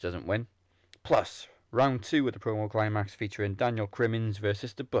Becky Lynch doesn't win. Plus, round 2 of the promo climax featuring Daniel Crimmins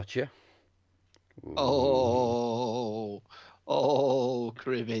versus The Butcher. Ooh. Oh,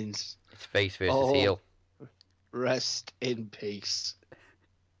 Crimmins. It's face versus heel. Rest in peace.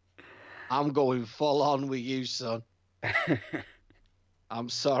 I'm going full on with you, son. I'm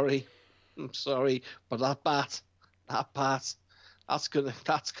sorry, but that bat, that's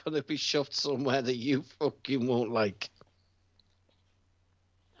gonna be shoved somewhere that you fucking won't like.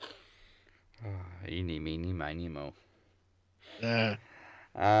 Eeny, meeny, miny, mo. Yeah.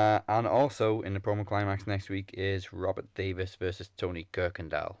 And also in the promo climax next week is Robert Davis versus Tony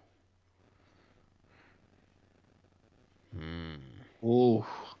Kirkendall. Ooh.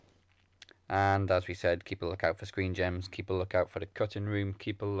 And as we said, keep a lookout for Screen Gems, keep a lookout for the Cutting Room,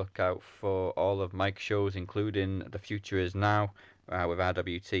 keep a lookout for all of Mike's shows, including The Future Is Now with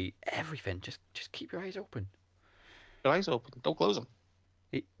RWT. Everything. Just keep your eyes open. Your eyes open. Don't close them.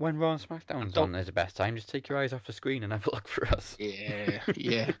 When Raw and SmackDown's on is the best time, just take your eyes off the screen and have a look for us.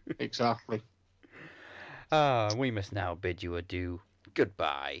 Yeah, exactly. We must now bid you adieu.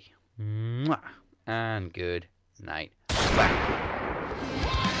 Goodbye. Mwah. And good night. Bye.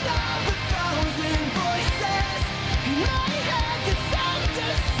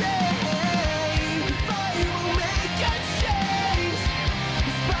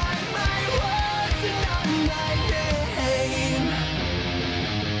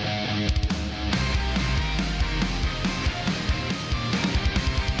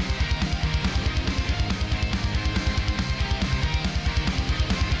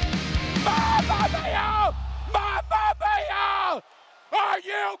 Are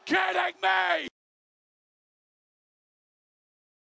you kidding me?